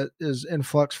that is in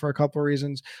flux for a couple of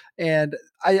reasons, and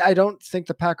I don't think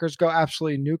the Packers go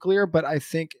absolutely nuclear, but I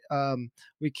think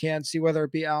we can see whether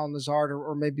it be Alan Lazard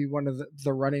or maybe one of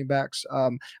the running backs.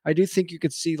 I do think you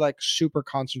could see like super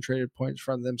concentrated points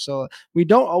from them, so we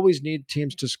don't always need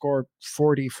teams to score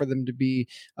 40 for them to be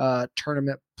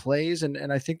tournament plays,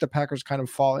 and I think the Packers kind of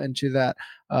fall into that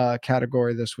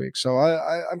category this week. So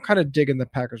I'm kind of digging the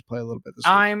Packers play a little bit this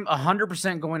week. I'm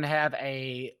 100% going to have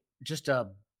just a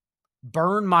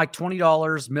burn my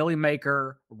 $20 Millie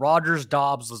Maker Rogers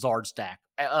Dobbs Lazard stack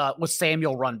with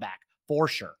Samuel run back for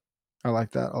sure. I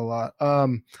like that a lot.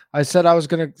 I said I was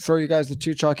going to throw you guys the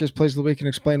 2 chalkiest plays of the week and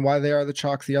explain why they are the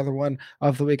chalk. The other one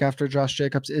of the week after Josh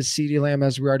Jacobs is CeeDee Lamb,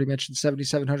 as we already mentioned,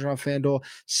 7,700 on FanDuel,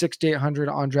 6,800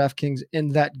 on DraftKings in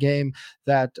that game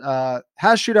that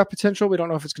has shootout potential. We don't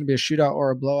know if it's going to be a shootout or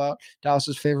a blowout. Dallas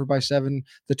is favored by 7.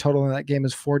 The total in that game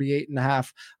is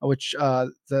 48.5, which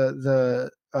the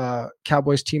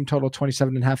Cowboys team total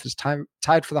 27.5 is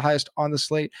tied for the highest on the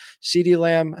slate. CeeDee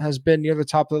Lamb has been near the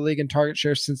top of the league in target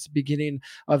share since the beginning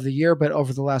of the year, but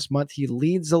over the last month, he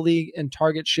leads the league in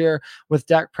target share. With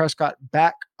Dak Prescott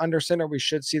back under center, we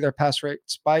should see their pass rate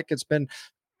spike. It's been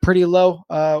pretty low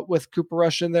with Cooper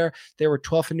Rush in there. They were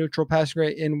 12th in neutral passing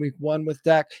rate in week 1 with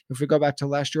Dak. If we go back to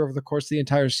last year over the course of the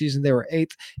entire season, they were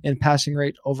 8th in passing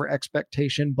rate over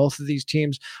expectation. Both of these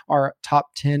teams are top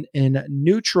 10 in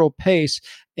neutral pace,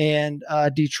 and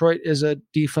Detroit is a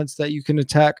defense that you can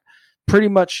attack pretty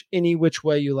much any which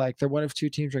way you like. They're one of 2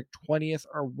 teams ranked 20th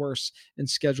or worse in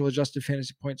schedule adjusted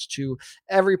fantasy points to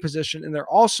every position. And they're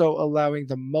also allowing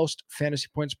the most fantasy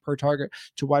points per target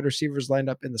to wide receivers lined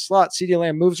up in the slot. CeeDee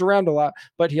Lamb moves around a lot,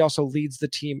 but he also leads the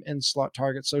team in slot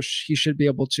targets. So he should be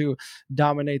able to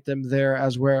dominate them there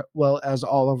as well as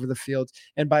all over the field.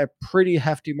 And by a pretty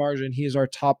hefty margin, he is our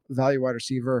top value wide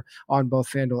receiver on both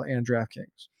FanDuel and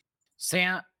DraftKings.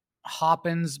 Sam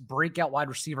Hoppins' breakout wide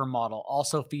receiver model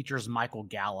also features Michael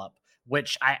Gallup,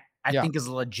 which I think is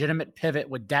a legitimate pivot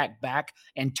with Dak back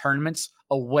and tournaments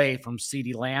away from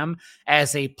CeeDee Lamb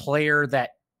as a player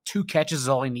that 2 catches is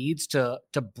all he needs to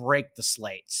break the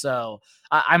slate. So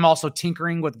I'm also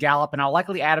tinkering with Gallup, and I'll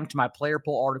likely add him to my player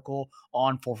pool article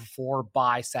on 4for4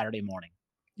 by Saturday morning.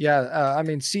 Yeah, I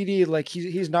mean CD, like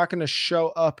he's not going to show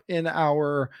up in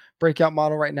our breakout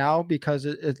model right now because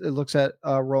it looks at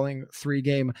rolling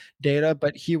 3-game data,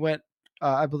 but he went,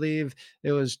 I believe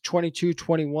it was 22,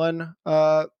 21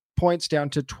 points down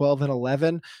to 12 and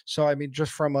 11. So I mean,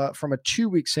 just from a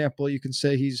 2-week sample, you can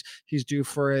say he's due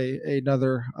for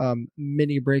another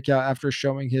mini breakout after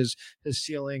showing his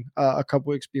ceiling a couple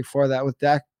weeks before that with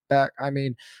Dak back. I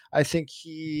mean, I think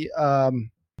he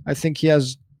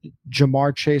has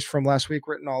Jamar Chase from last week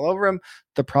written all over him.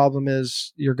 The problem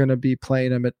is you're going to be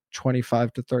playing him at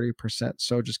 25 to 30%.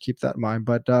 So just keep that in mind.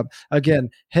 But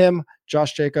again, him,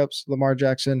 Josh Jacobs, Lamar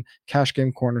Jackson, cash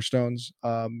game cornerstones.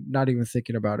 Not even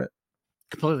thinking about it.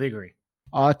 Completely agree.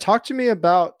 Talk to me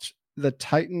about the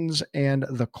Titans and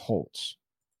the Colts.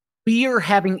 We are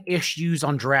having issues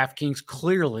on DraftKings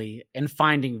clearly in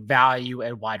finding value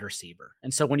at wide receiver.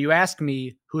 And so when you ask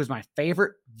me who is my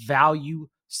favorite value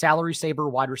salary saver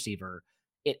wide receiver,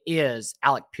 it is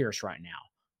Alec Pierce right now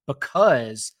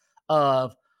because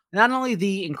of not only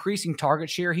the increasing target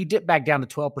share, he dipped back down to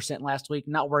 12% last week.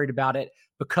 Not worried about it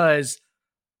because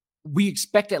we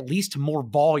expect at least more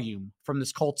volume from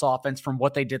this Colts offense from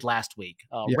what they did last week.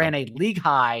 Yeah. Ran a league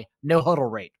high no huddle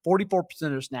rate. 44%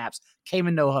 of their snaps came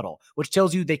in no huddle, which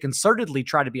tells you they concertedly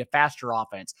try to be a faster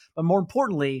offense. But more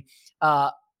importantly,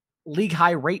 league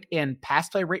high rate in pass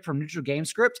play rate from neutral game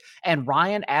script. And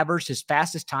Ryan averaged his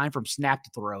fastest time from snap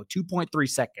to throw, 2.3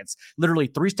 seconds, literally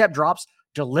 3-step drops,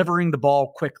 delivering the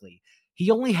ball quickly. He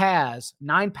only has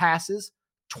 9 passes,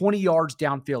 20 yards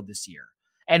downfield this year.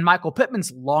 And Michael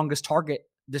Pittman's longest target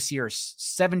this year is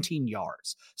 17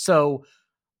 yards. So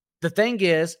the thing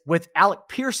is, with Alec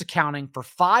Pierce accounting for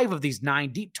 5 of these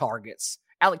 9 deep targets,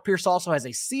 Alec Pierce also has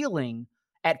a ceiling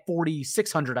at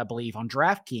 4,600, I believe, on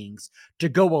DraftKings to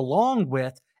go along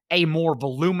with a more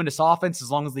voluminous offense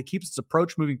as long as they keep its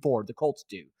approach moving forward. The Colts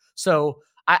do. So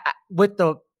with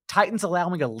the Titans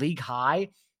allowing a league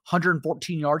high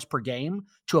 114 yards per game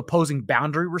to opposing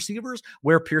boundary receivers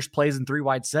where Pierce plays in 3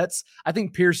 wide sets, I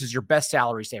think Pierce is your best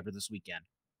salary saver this weekend.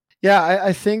 Yeah,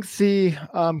 I think the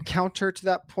counter to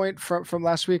that point from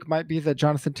last week might be that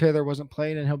Jonathan Taylor wasn't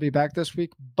playing and he'll be back this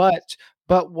week. But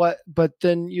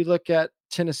then you look at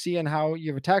Tennessee and how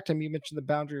you've attacked him. You mentioned the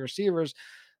boundary receivers.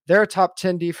 They're a top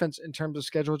 10 defense in terms of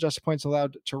schedule adjusted points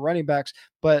allowed to running backs,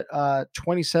 but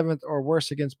 27th or worse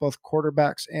against both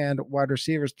quarterbacks and wide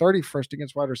receivers, 31st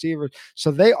against wide receivers. So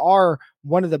they are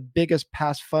one of the biggest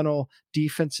pass funnel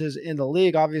defenses in the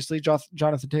league. Obviously,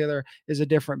 Jonathan Taylor is a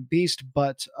different beast,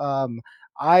 but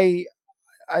I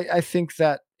think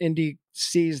that Indy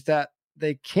sees that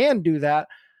they can do that.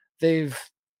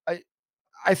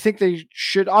 I think they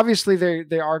should. Obviously,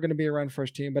 they are going to be a run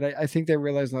first team, but I think they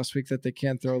realized last week that they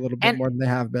can throw a little bit more than they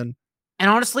have been. And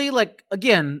honestly, like,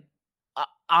 again,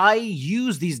 I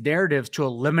use these narratives to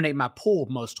eliminate my pool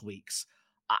most weeks.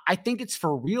 I think it's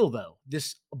for real, though,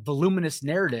 this voluminous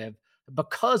narrative,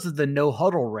 because of the no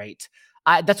huddle rate.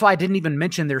 That's why I didn't even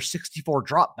mention their 64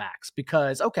 dropbacks,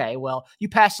 because, okay, well, you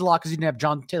passed a lot because you didn't have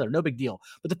Jonathan Taylor. No big deal.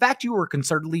 But the fact you were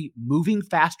concertedly moving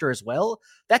faster as well,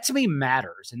 that to me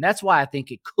matters. And that's why I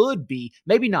think it could be,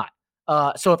 maybe not.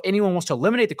 So if anyone wants to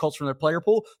eliminate the Colts from their player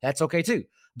pool, that's okay too.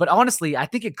 But honestly, I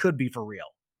think it could be for real.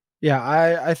 Yeah,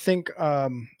 I think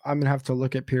I'm gonna have to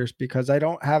look at Pierce because I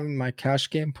don't have him in my cash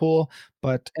game pool,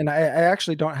 and I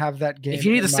actually don't have that game. If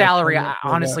you need the salary, I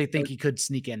honestly think he could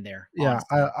sneak in there. Yeah,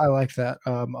 I like that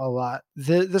a lot.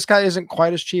 This guy isn't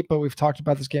quite as cheap, but we've talked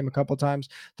about this game a couple times.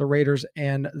 The Raiders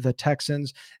and the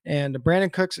Texans, and Brandon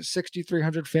Cooks at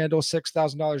 6,300 FanDuel,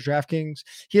 $6,000 DraftKings.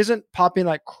 He isn't popping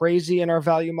like crazy in our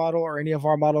value model or any of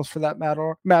our models for that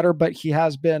matter, but he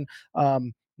has been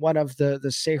one of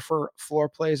the safer floor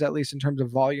plays, at least in terms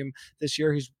of volume this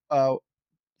year.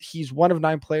 He's one of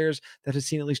 9 players that has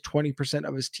seen at least 20%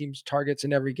 of his team's targets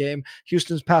in every game.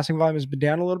 Houston's passing volume has been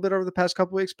down a little bit over the past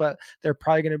couple weeks, but they're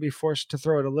probably going to be forced to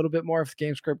throw it a little bit more if the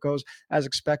game script goes as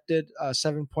expected.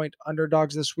 7-point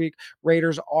underdogs this week.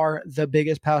 Raiders are the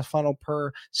biggest pass funnel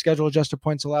per schedule adjusted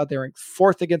points allowed. They're ranked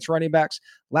 4th against running backs,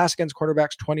 last against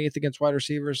quarterbacks, 20th against wide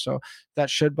receivers. So that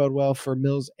should bode well for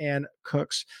Mills and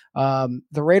Cooks. The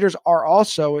Raiders are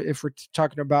also, if we're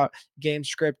talking about game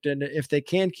script and if they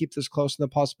can keep this close in the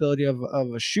possibility of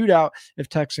a shootout, if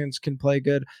Texans can play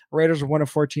good. Raiders are one of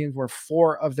 4 teams where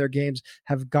 4 of their games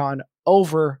have gone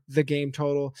over the game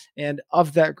total. And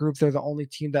of that group, they're the only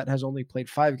team that has only played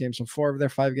 5 games. So 4 of their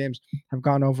 5 games have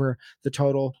gone over the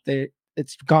total.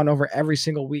 It's gone over every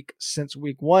single week since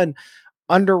week 1.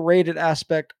 Underrated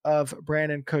aspect of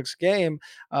Brandon Cook's game,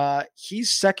 he's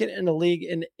second in the league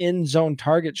in end zone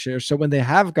target share. So when they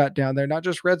have got down there, not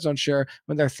just red zone share,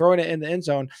 when they're throwing it in the end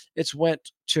zone, it's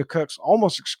went to Cooks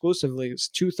almost exclusively. It's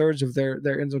 2/3 of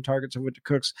their end zone targets have went to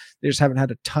Cooks. They just haven't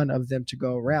had a ton of them to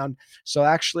go around. So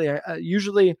actually,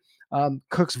 usually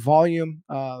Cook's volume,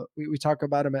 we talk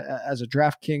about him as a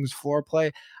DraftKings floor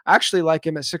play. I actually like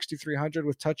him at 6,300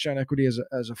 with touchdown equity as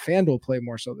a FanDuel play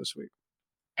more so this week.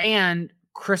 And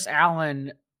Chris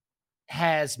Allen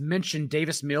has mentioned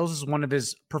Davis Mills as one of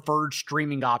his preferred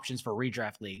streaming options for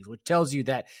redraft leagues, which tells you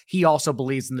that he also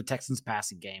believes in the Texans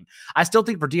passing game. I still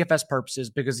think for DFS purposes,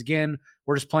 because again,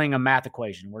 we're just playing a math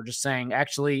equation. We're just saying,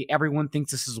 actually, everyone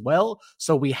thinks this as well.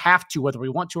 So we have to, whether we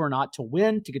want to or not, to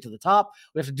win, to get to the top,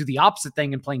 we have to do the opposite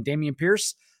thing in playing Dameon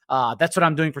Pierce. That's what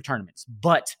I'm doing for tournaments.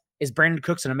 But is Brandon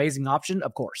Cooks an amazing option?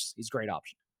 Of course, he's a great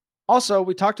option. Also,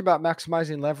 we talked about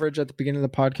maximizing leverage at the beginning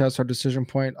of the podcast, our decision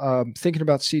point, thinking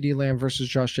about CeeDee Lamb versus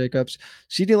Josh Jacobs.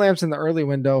 CeeDee Lamb's in the early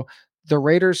window. The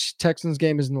Raiders-Texans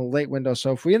game is in the late window.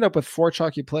 So if we end up with 4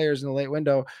 chalky players in the late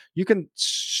window, you can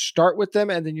start with them,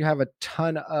 and then you have a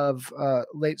ton of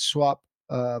late swap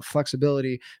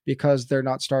flexibility because they're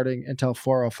not starting until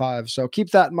 4:05. So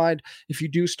keep that in mind. If you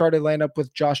do start a lineup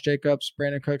with Josh Jacobs,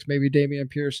 Brandon Cooks, maybe Damian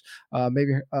Pierce,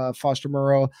 maybe Foster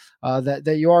Moreau,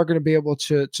 that you are going to be able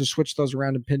to switch those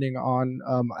around depending on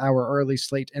our early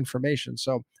slate information.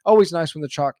 So always nice when the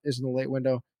chalk is in the late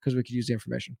window because we could use the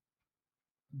information.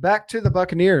 Back to the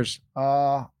Buccaneers.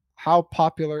 How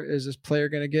popular is this player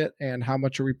going to get, and how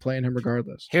much are we playing him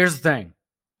regardless? Here's the thing.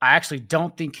 I actually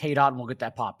don't think Kate Otten will get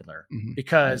that popular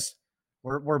because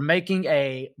we're making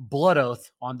a blood oath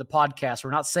on the podcast.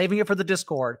 We're not saving it for the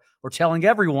Discord. We're telling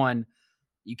everyone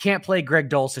you can't play Greg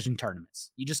Dulcich in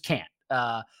tournaments. You just can't.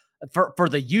 For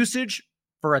the usage,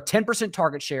 for a 10%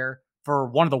 target share, for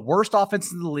one of the worst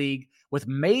offenses in the league, with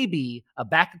maybe a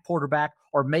backup quarterback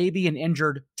or maybe an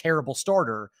injured, terrible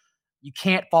starter, you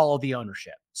can't follow the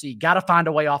ownership. So you got to find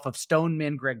a way off of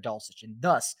Stoneman, Greg Dulcich. And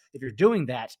thus, if you're doing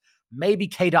that, maybe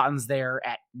K. Dotton's there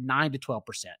at 9 to 12%.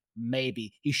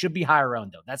 Maybe. He should be higher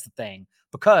owned, though. That's the thing.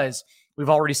 Because we've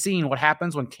already seen what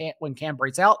happens when Cam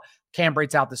breaks out. Cam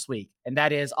breaks out this week. And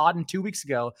that is Otten 2 weeks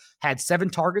ago had 7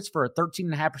 targets for a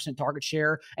 13.5% target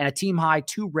share and a team high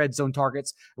 2 red zone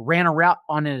targets, ran a route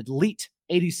on an elite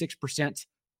 86%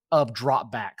 of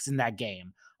dropbacks in that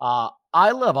game.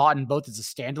 I love Otten both as a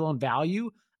standalone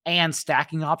value and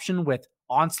stacking option with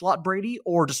Onslaught Brady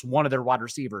or just one of their wide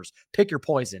receivers. Pick your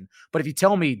poison. But if you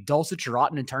tell me Dulcich or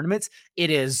Otten in tournaments, it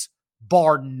is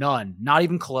bar none. Not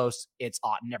even close. It's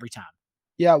Otten every time.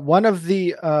 Yeah, one of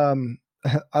the I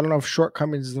don't know if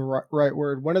shortcomings is the right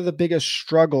word. One of the biggest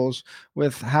struggles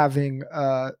with having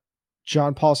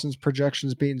John Paulson's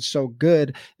projections being so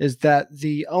good is that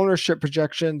the ownership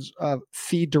projections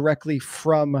feed directly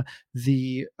from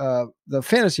the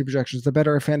fantasy projections. The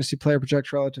better a fantasy player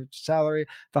projects relative to salary,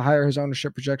 the higher his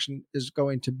ownership projection is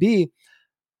going to be.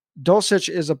 Dulcich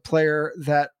is a player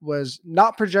that was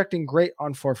not projecting great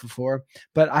on 4for4,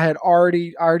 but I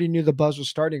already knew the buzz was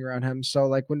starting around him. So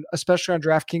like especially on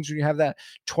DraftKings, when you have that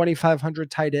 2,500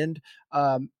 tight end,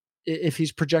 if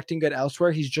he's projecting good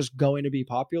elsewhere, he's just going to be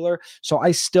popular. So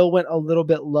I still went a little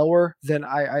bit lower than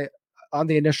I on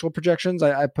the initial projections.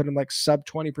 I put him like sub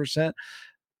 20%.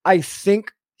 I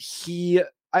think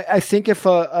I think if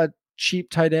a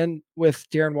cheap tight end with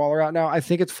Darren Waller out now, I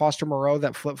think it's Foster Moreau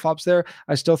that flip-flops there.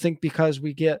 I still think because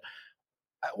we get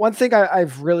one thing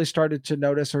I've really started to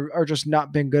notice or just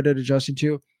not been good at adjusting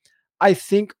to, I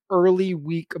think early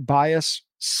week bias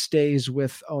stays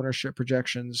with ownership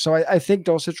projections. So I think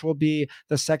Dulcich will be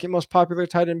the second most popular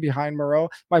tight end behind Moreau.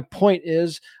 My point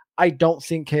is, I don't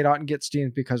think K. Dotton gets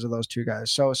steamed because of those two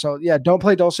guys. So yeah, don't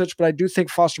play Dulcich, but I do think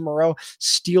Foster Moreau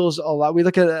steals a lot. We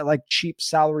look at it like cheap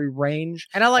salary range.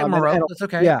 And I like Moreau. That's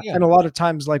okay. Yeah. And a lot of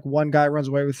times like one guy runs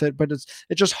away with it, but it's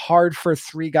just hard for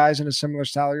 3 guys in a similar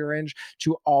salary range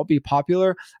to all be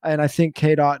popular. And I think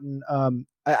K. Dotton,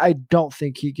 I don't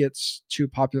think he gets too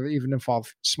popular even in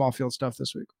small field stuff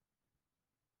this week.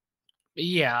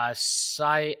 Yes,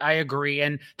 I agree.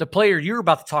 And the player you're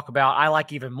about to talk about, I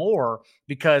like even more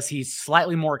because he's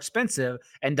slightly more expensive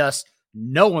and thus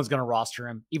no one's going to roster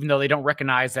him, even though they don't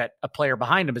recognize that a player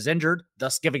behind him is injured,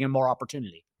 thus giving him more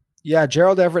opportunity. Yeah,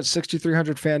 Gerald Everett,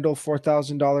 6,300 FanDuel,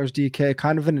 $4,000 DK,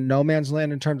 kind of in a no man's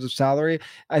land in terms of salary.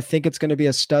 I think it's going to be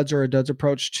a studs or a duds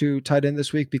approach to tight end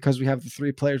this week because we have the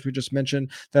 3 players we just mentioned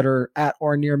that are at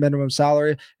or near minimum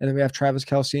salary. And then we have Travis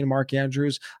Kelce and Mark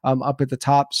Andrews up at the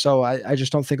top. So I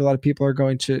just don't think a lot of people are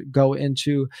going to go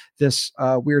into this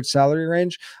weird salary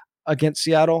range against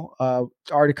Seattle.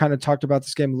 Already kind of talked about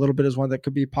this game a little bit as one that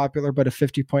could be popular, but a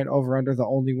 50-point over under, the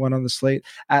only one on the slate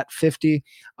at 50.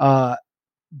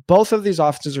 Both of these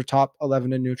offenses are top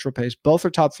 11 in neutral pace. Both are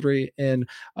top 3 in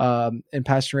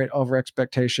passing rate over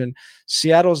expectation.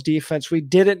 Seattle's defense, we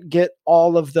didn't get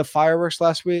all of the fireworks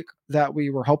last week that we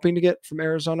were hoping to get from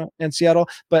Arizona and Seattle,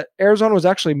 but Arizona was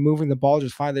actually moving the ball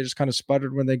just fine. They just kind of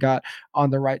sputtered when they got on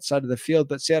the right side of the field,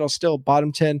 but Seattle still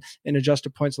bottom 10 in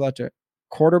adjusted points allowed to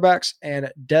quarterbacks and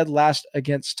dead last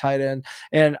against tight end.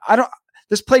 And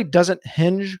this play doesn't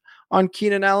hinge on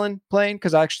Keenan Allen playing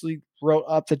because I actually wrote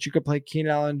up that you could play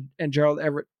Keenan Allen and Gerald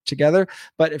Everett together.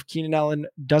 But if Keenan Allen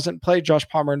doesn't play, Josh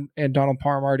Palmer and Donald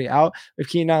Parham are already out. If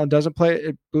Keenan Allen doesn't play,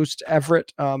 it boosts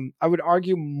Everett. I would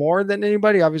argue more than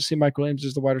anybody. Obviously, Mike Williams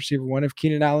is the wide receiver 1 if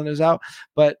Keenan Allen is out,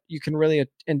 but you can really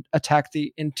attack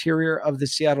the interior of the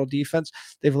Seattle defense.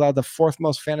 They've allowed the 4th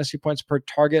most fantasy points per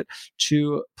target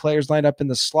to players lined up in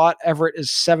the slot. Everett is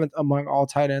 7th among all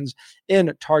tight ends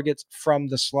in targets from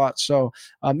the slot. So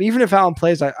even if Allen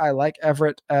plays, I like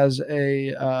Everett as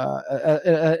in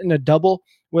a double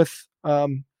with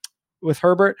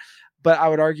Herbert, but I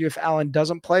would argue if Allen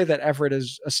doesn't play, that Everett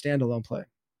is a standalone play.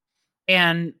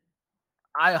 And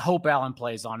I hope Allen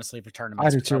plays, honestly, for I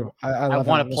tournaments do because too. I I love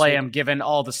want Allen to this play week. him given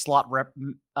all the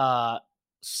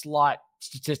slot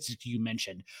statistics you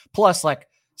mentioned. Plus, like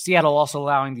Seattle also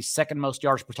allowing the second most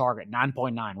yards per target,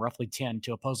 9.9, roughly 10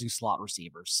 to opposing slot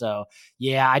receivers. So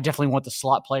yeah, I definitely want the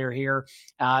slot player here.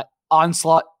 On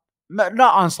slot, not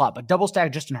on slot, but double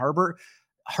stack Justin Herbert,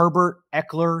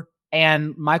 Eckler,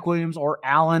 and Mike Williams or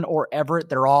Allen or Everett.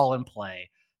 They're all in play.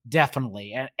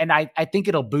 Definitely. And I think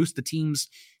it'll boost the team's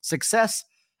success,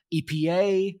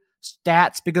 EPA,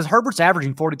 stats, because Herbert's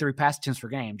averaging 43 pass attempts per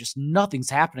game. Just nothing's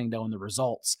happening, though, in the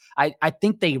results. I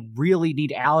think they really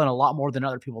need Allen a lot more than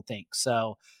other people think.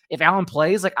 So if Allen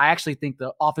plays, like I actually think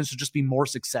the offense will just be more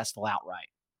successful outright.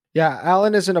 Yeah,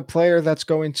 Allen isn't a player that's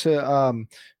going to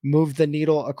move the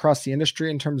needle across the industry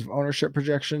in terms of ownership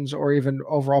projections or even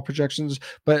overall projections.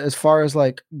 But as far as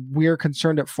like we're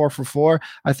concerned at 4 for 4,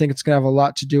 I think it's going to have a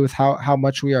lot to do with how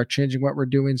much we are changing what we're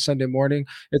doing Sunday morning.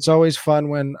 It's always fun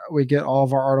when we get all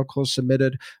of our articles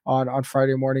submitted on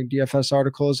Friday morning, DFS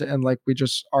articles, and like we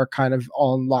just are kind of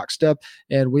all in lockstep.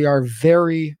 And we are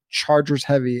very Chargers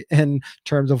heavy in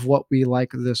terms of what we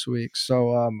like this week.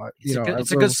 So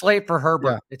It's a good slate for yeah,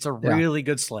 Herbert. It's a yeah. really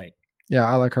good slate. Yeah,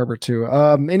 I like Herbert too.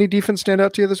 Any defense stand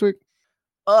out to you this week?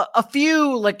 A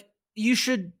few, like you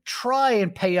should try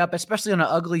and pay up, especially on an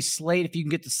ugly slate if you can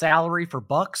get the salary for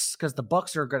Bucks, because the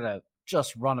Bucks are gonna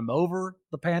just run them over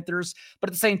the Panthers. But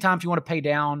at the same time, if you want to pay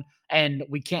down, and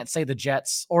we can't say the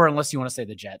Jets, or unless you want to say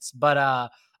the Jets, but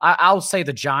I'll say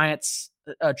the Giants.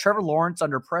 Trevor Lawrence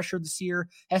under pressure this year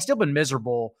has still been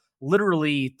miserable.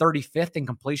 Literally 35th in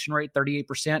completion rate, 38%,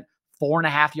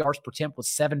 4.5 yards per attempt with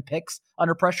 7 picks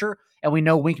under pressure. And we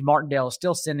know Wink Martindale is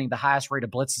still sending the highest rate of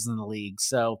blitzes in the league.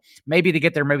 So maybe they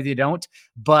get there, maybe they don't.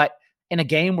 But in a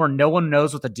game where no one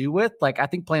knows what to do with, like I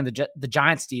think playing the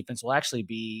Giants defense will actually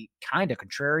be kind of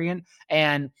contrarian.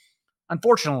 And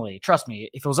unfortunately, trust me,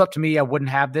 if it was up to me, I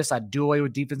wouldn't have this. I'd do away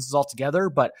with defenses altogether.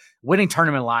 But winning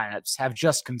tournament lineups have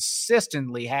just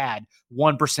consistently had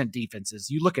 1% defenses.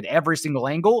 You look at every single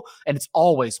angle, and it's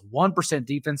always 1%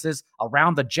 defenses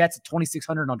around the Jets at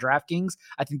 2,600 on DraftKings.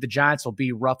 I think the Giants will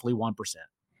be roughly 1%.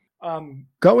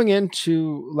 Going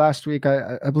into last week,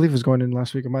 I believe it was going in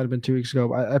last week. It might have been 2 weeks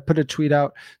ago. I put a tweet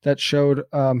out that showed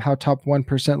how top 1%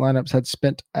 lineups had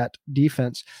spent at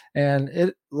defense. And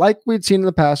it, like we'd seen in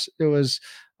the past, it was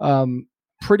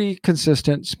pretty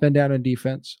consistent spend down in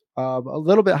defense. A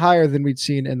little bit higher than we'd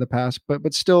seen in the past,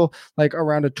 but still like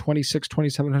around a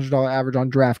 $2,700 average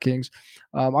on DraftKings.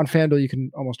 On FanDuel, you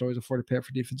can almost always afford to pay it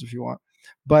for defense if you want.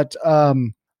 But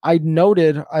I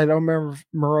noted, I don't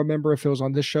remember if it was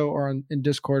on this show or in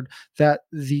Discord, that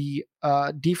the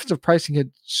defensive pricing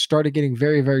had started getting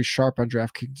very, very sharp on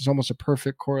DraftKings. It's almost a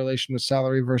perfect correlation with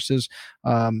salary versus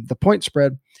the point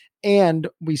spread. And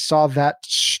we saw that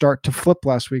start to flip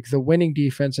last week. The winning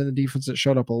defense and the defense that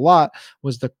showed up a lot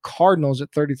was the Cardinals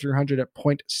at 3,300 at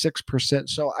 0.6%.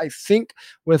 So I think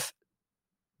with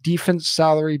defense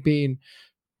salary being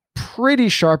pretty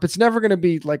sharp. It's never going to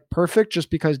be like perfect just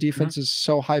because defense is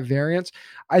so high variance.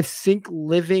 I think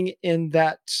living in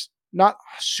that not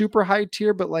super high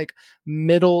tier, but like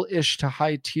middle-ish to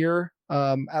high tier,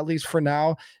 at least for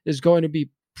now, is going to be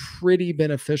pretty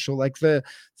beneficial. Like the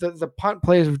punt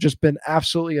plays have just been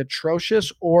absolutely atrocious,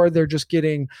 or they're just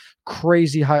getting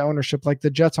crazy high ownership. Like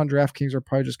the Jets on DraftKings are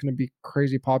probably just going to be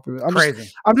crazy popular.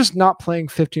 I'm just not playing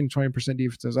 15 to 20%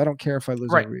 defenses. I don't care if I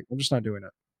lose every week. I'm just not doing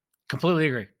it. Completely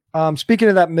agree. Speaking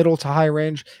of that middle to high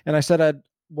range, and I said I'd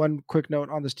one quick note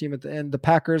on this team at the end. The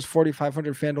Packers,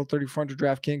 4,500 FanDuel, 3,400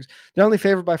 DraftKings. They're only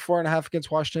favored by 4.5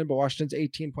 against Washington, but Washington's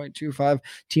 18.25.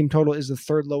 Team total is the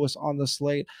third lowest on the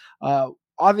slate.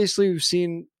 Obviously, we've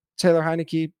seen Taylor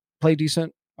Heineke play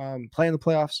decent. Play in the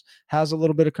playoffs, has a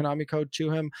little bit of Konami code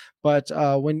to him. But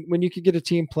when you could get a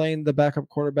team playing the backup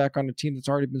quarterback on a team that's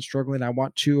already been struggling, I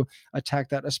want to attack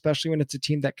that, especially when it's a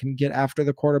team that can get after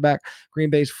the quarterback. Green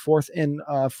Bay's fourth in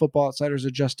Football Outsiders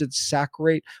adjusted sack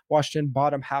rate. Washington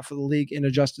bottom half of the league in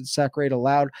adjusted sack rate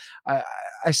allowed.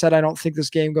 I said I don't think this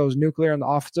game goes nuclear on the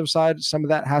offensive side. Some of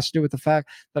that has to do with the fact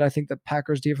that I think the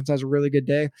Packers defense has a really good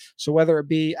day. So whether it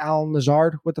be Alan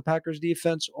Lazard with the Packers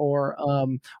defense or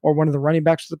one of the running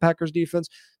backs with the Packers defense,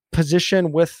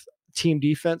 position with team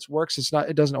defense works.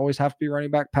 It doesn't always have to be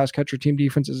running back. Pass catcher team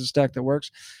defense is a stack that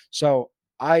works. So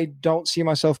I don't see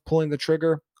myself pulling the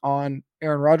trigger on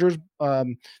Aaron Rodgers,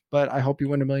 but I hope you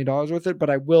win $1 million with it. But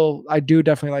I do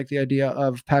definitely like the idea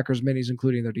of Packers minis,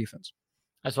 including their defense.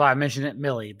 That's why I mentioned it,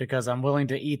 Millie, because I'm willing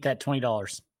to eat that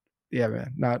 $20. Yeah,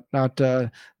 man.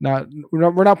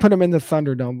 We're not putting them in the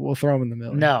Thunderdome. We'll throw them in the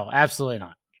Millie. No, absolutely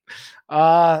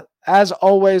not. As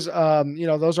always,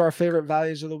 those are our favorite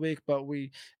values of the week, but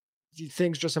we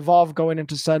things just evolve going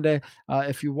into Sunday.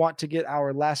 If you want to get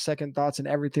our last second thoughts and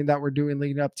everything that we're doing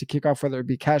leading up to kickoff, whether it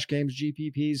be cash games,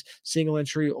 GPPs, single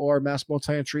entry, or mass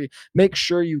multi-entry, make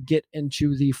sure you get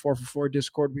into the 4for4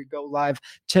 Discord. We go live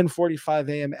 10:45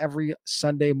 a.m. every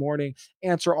Sunday morning,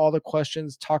 answer all the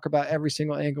questions, talk about every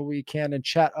single angle we can, and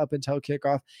chat up until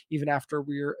kickoff, even after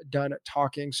we're done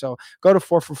talking. So go to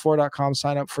 4for4.com,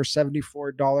 sign up for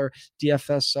 $74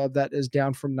 DFS sub. That is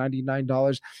down from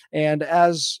 $99. And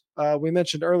as we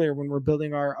mentioned earlier, when we're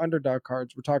building our underdog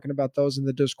cards, we're talking about those in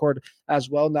the Discord as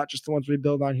well, not just the ones we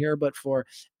build on here, but for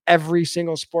every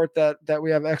single sport that we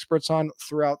have experts on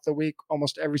throughout the week.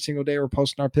 Almost every single day we're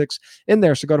posting our picks in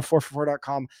there. So go to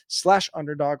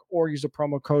 4for4.com/underdog or use the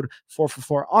promo code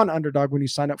 4for4 on underdog when you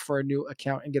sign up for a new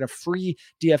account and get a free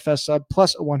DFS sub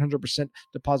plus a 100%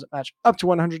 deposit match up to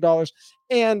 $100.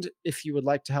 And if you would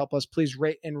like to help us, please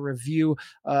rate and review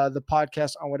the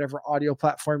podcast on whatever audio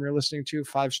platform you're listening to.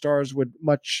 5 stars would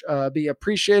much be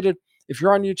appreciated. If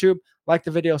you're on YouTube, like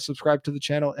the video, subscribe to the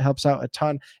channel. It helps out a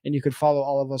ton. And you can follow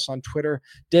all of us on Twitter.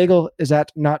 Daigle is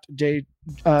at not J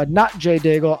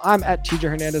Daigle. I'm at TJ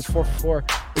Hernandez.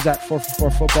 4for4 is at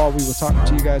 4for4 football. We will talk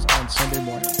to you guys on Sunday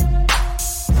morning.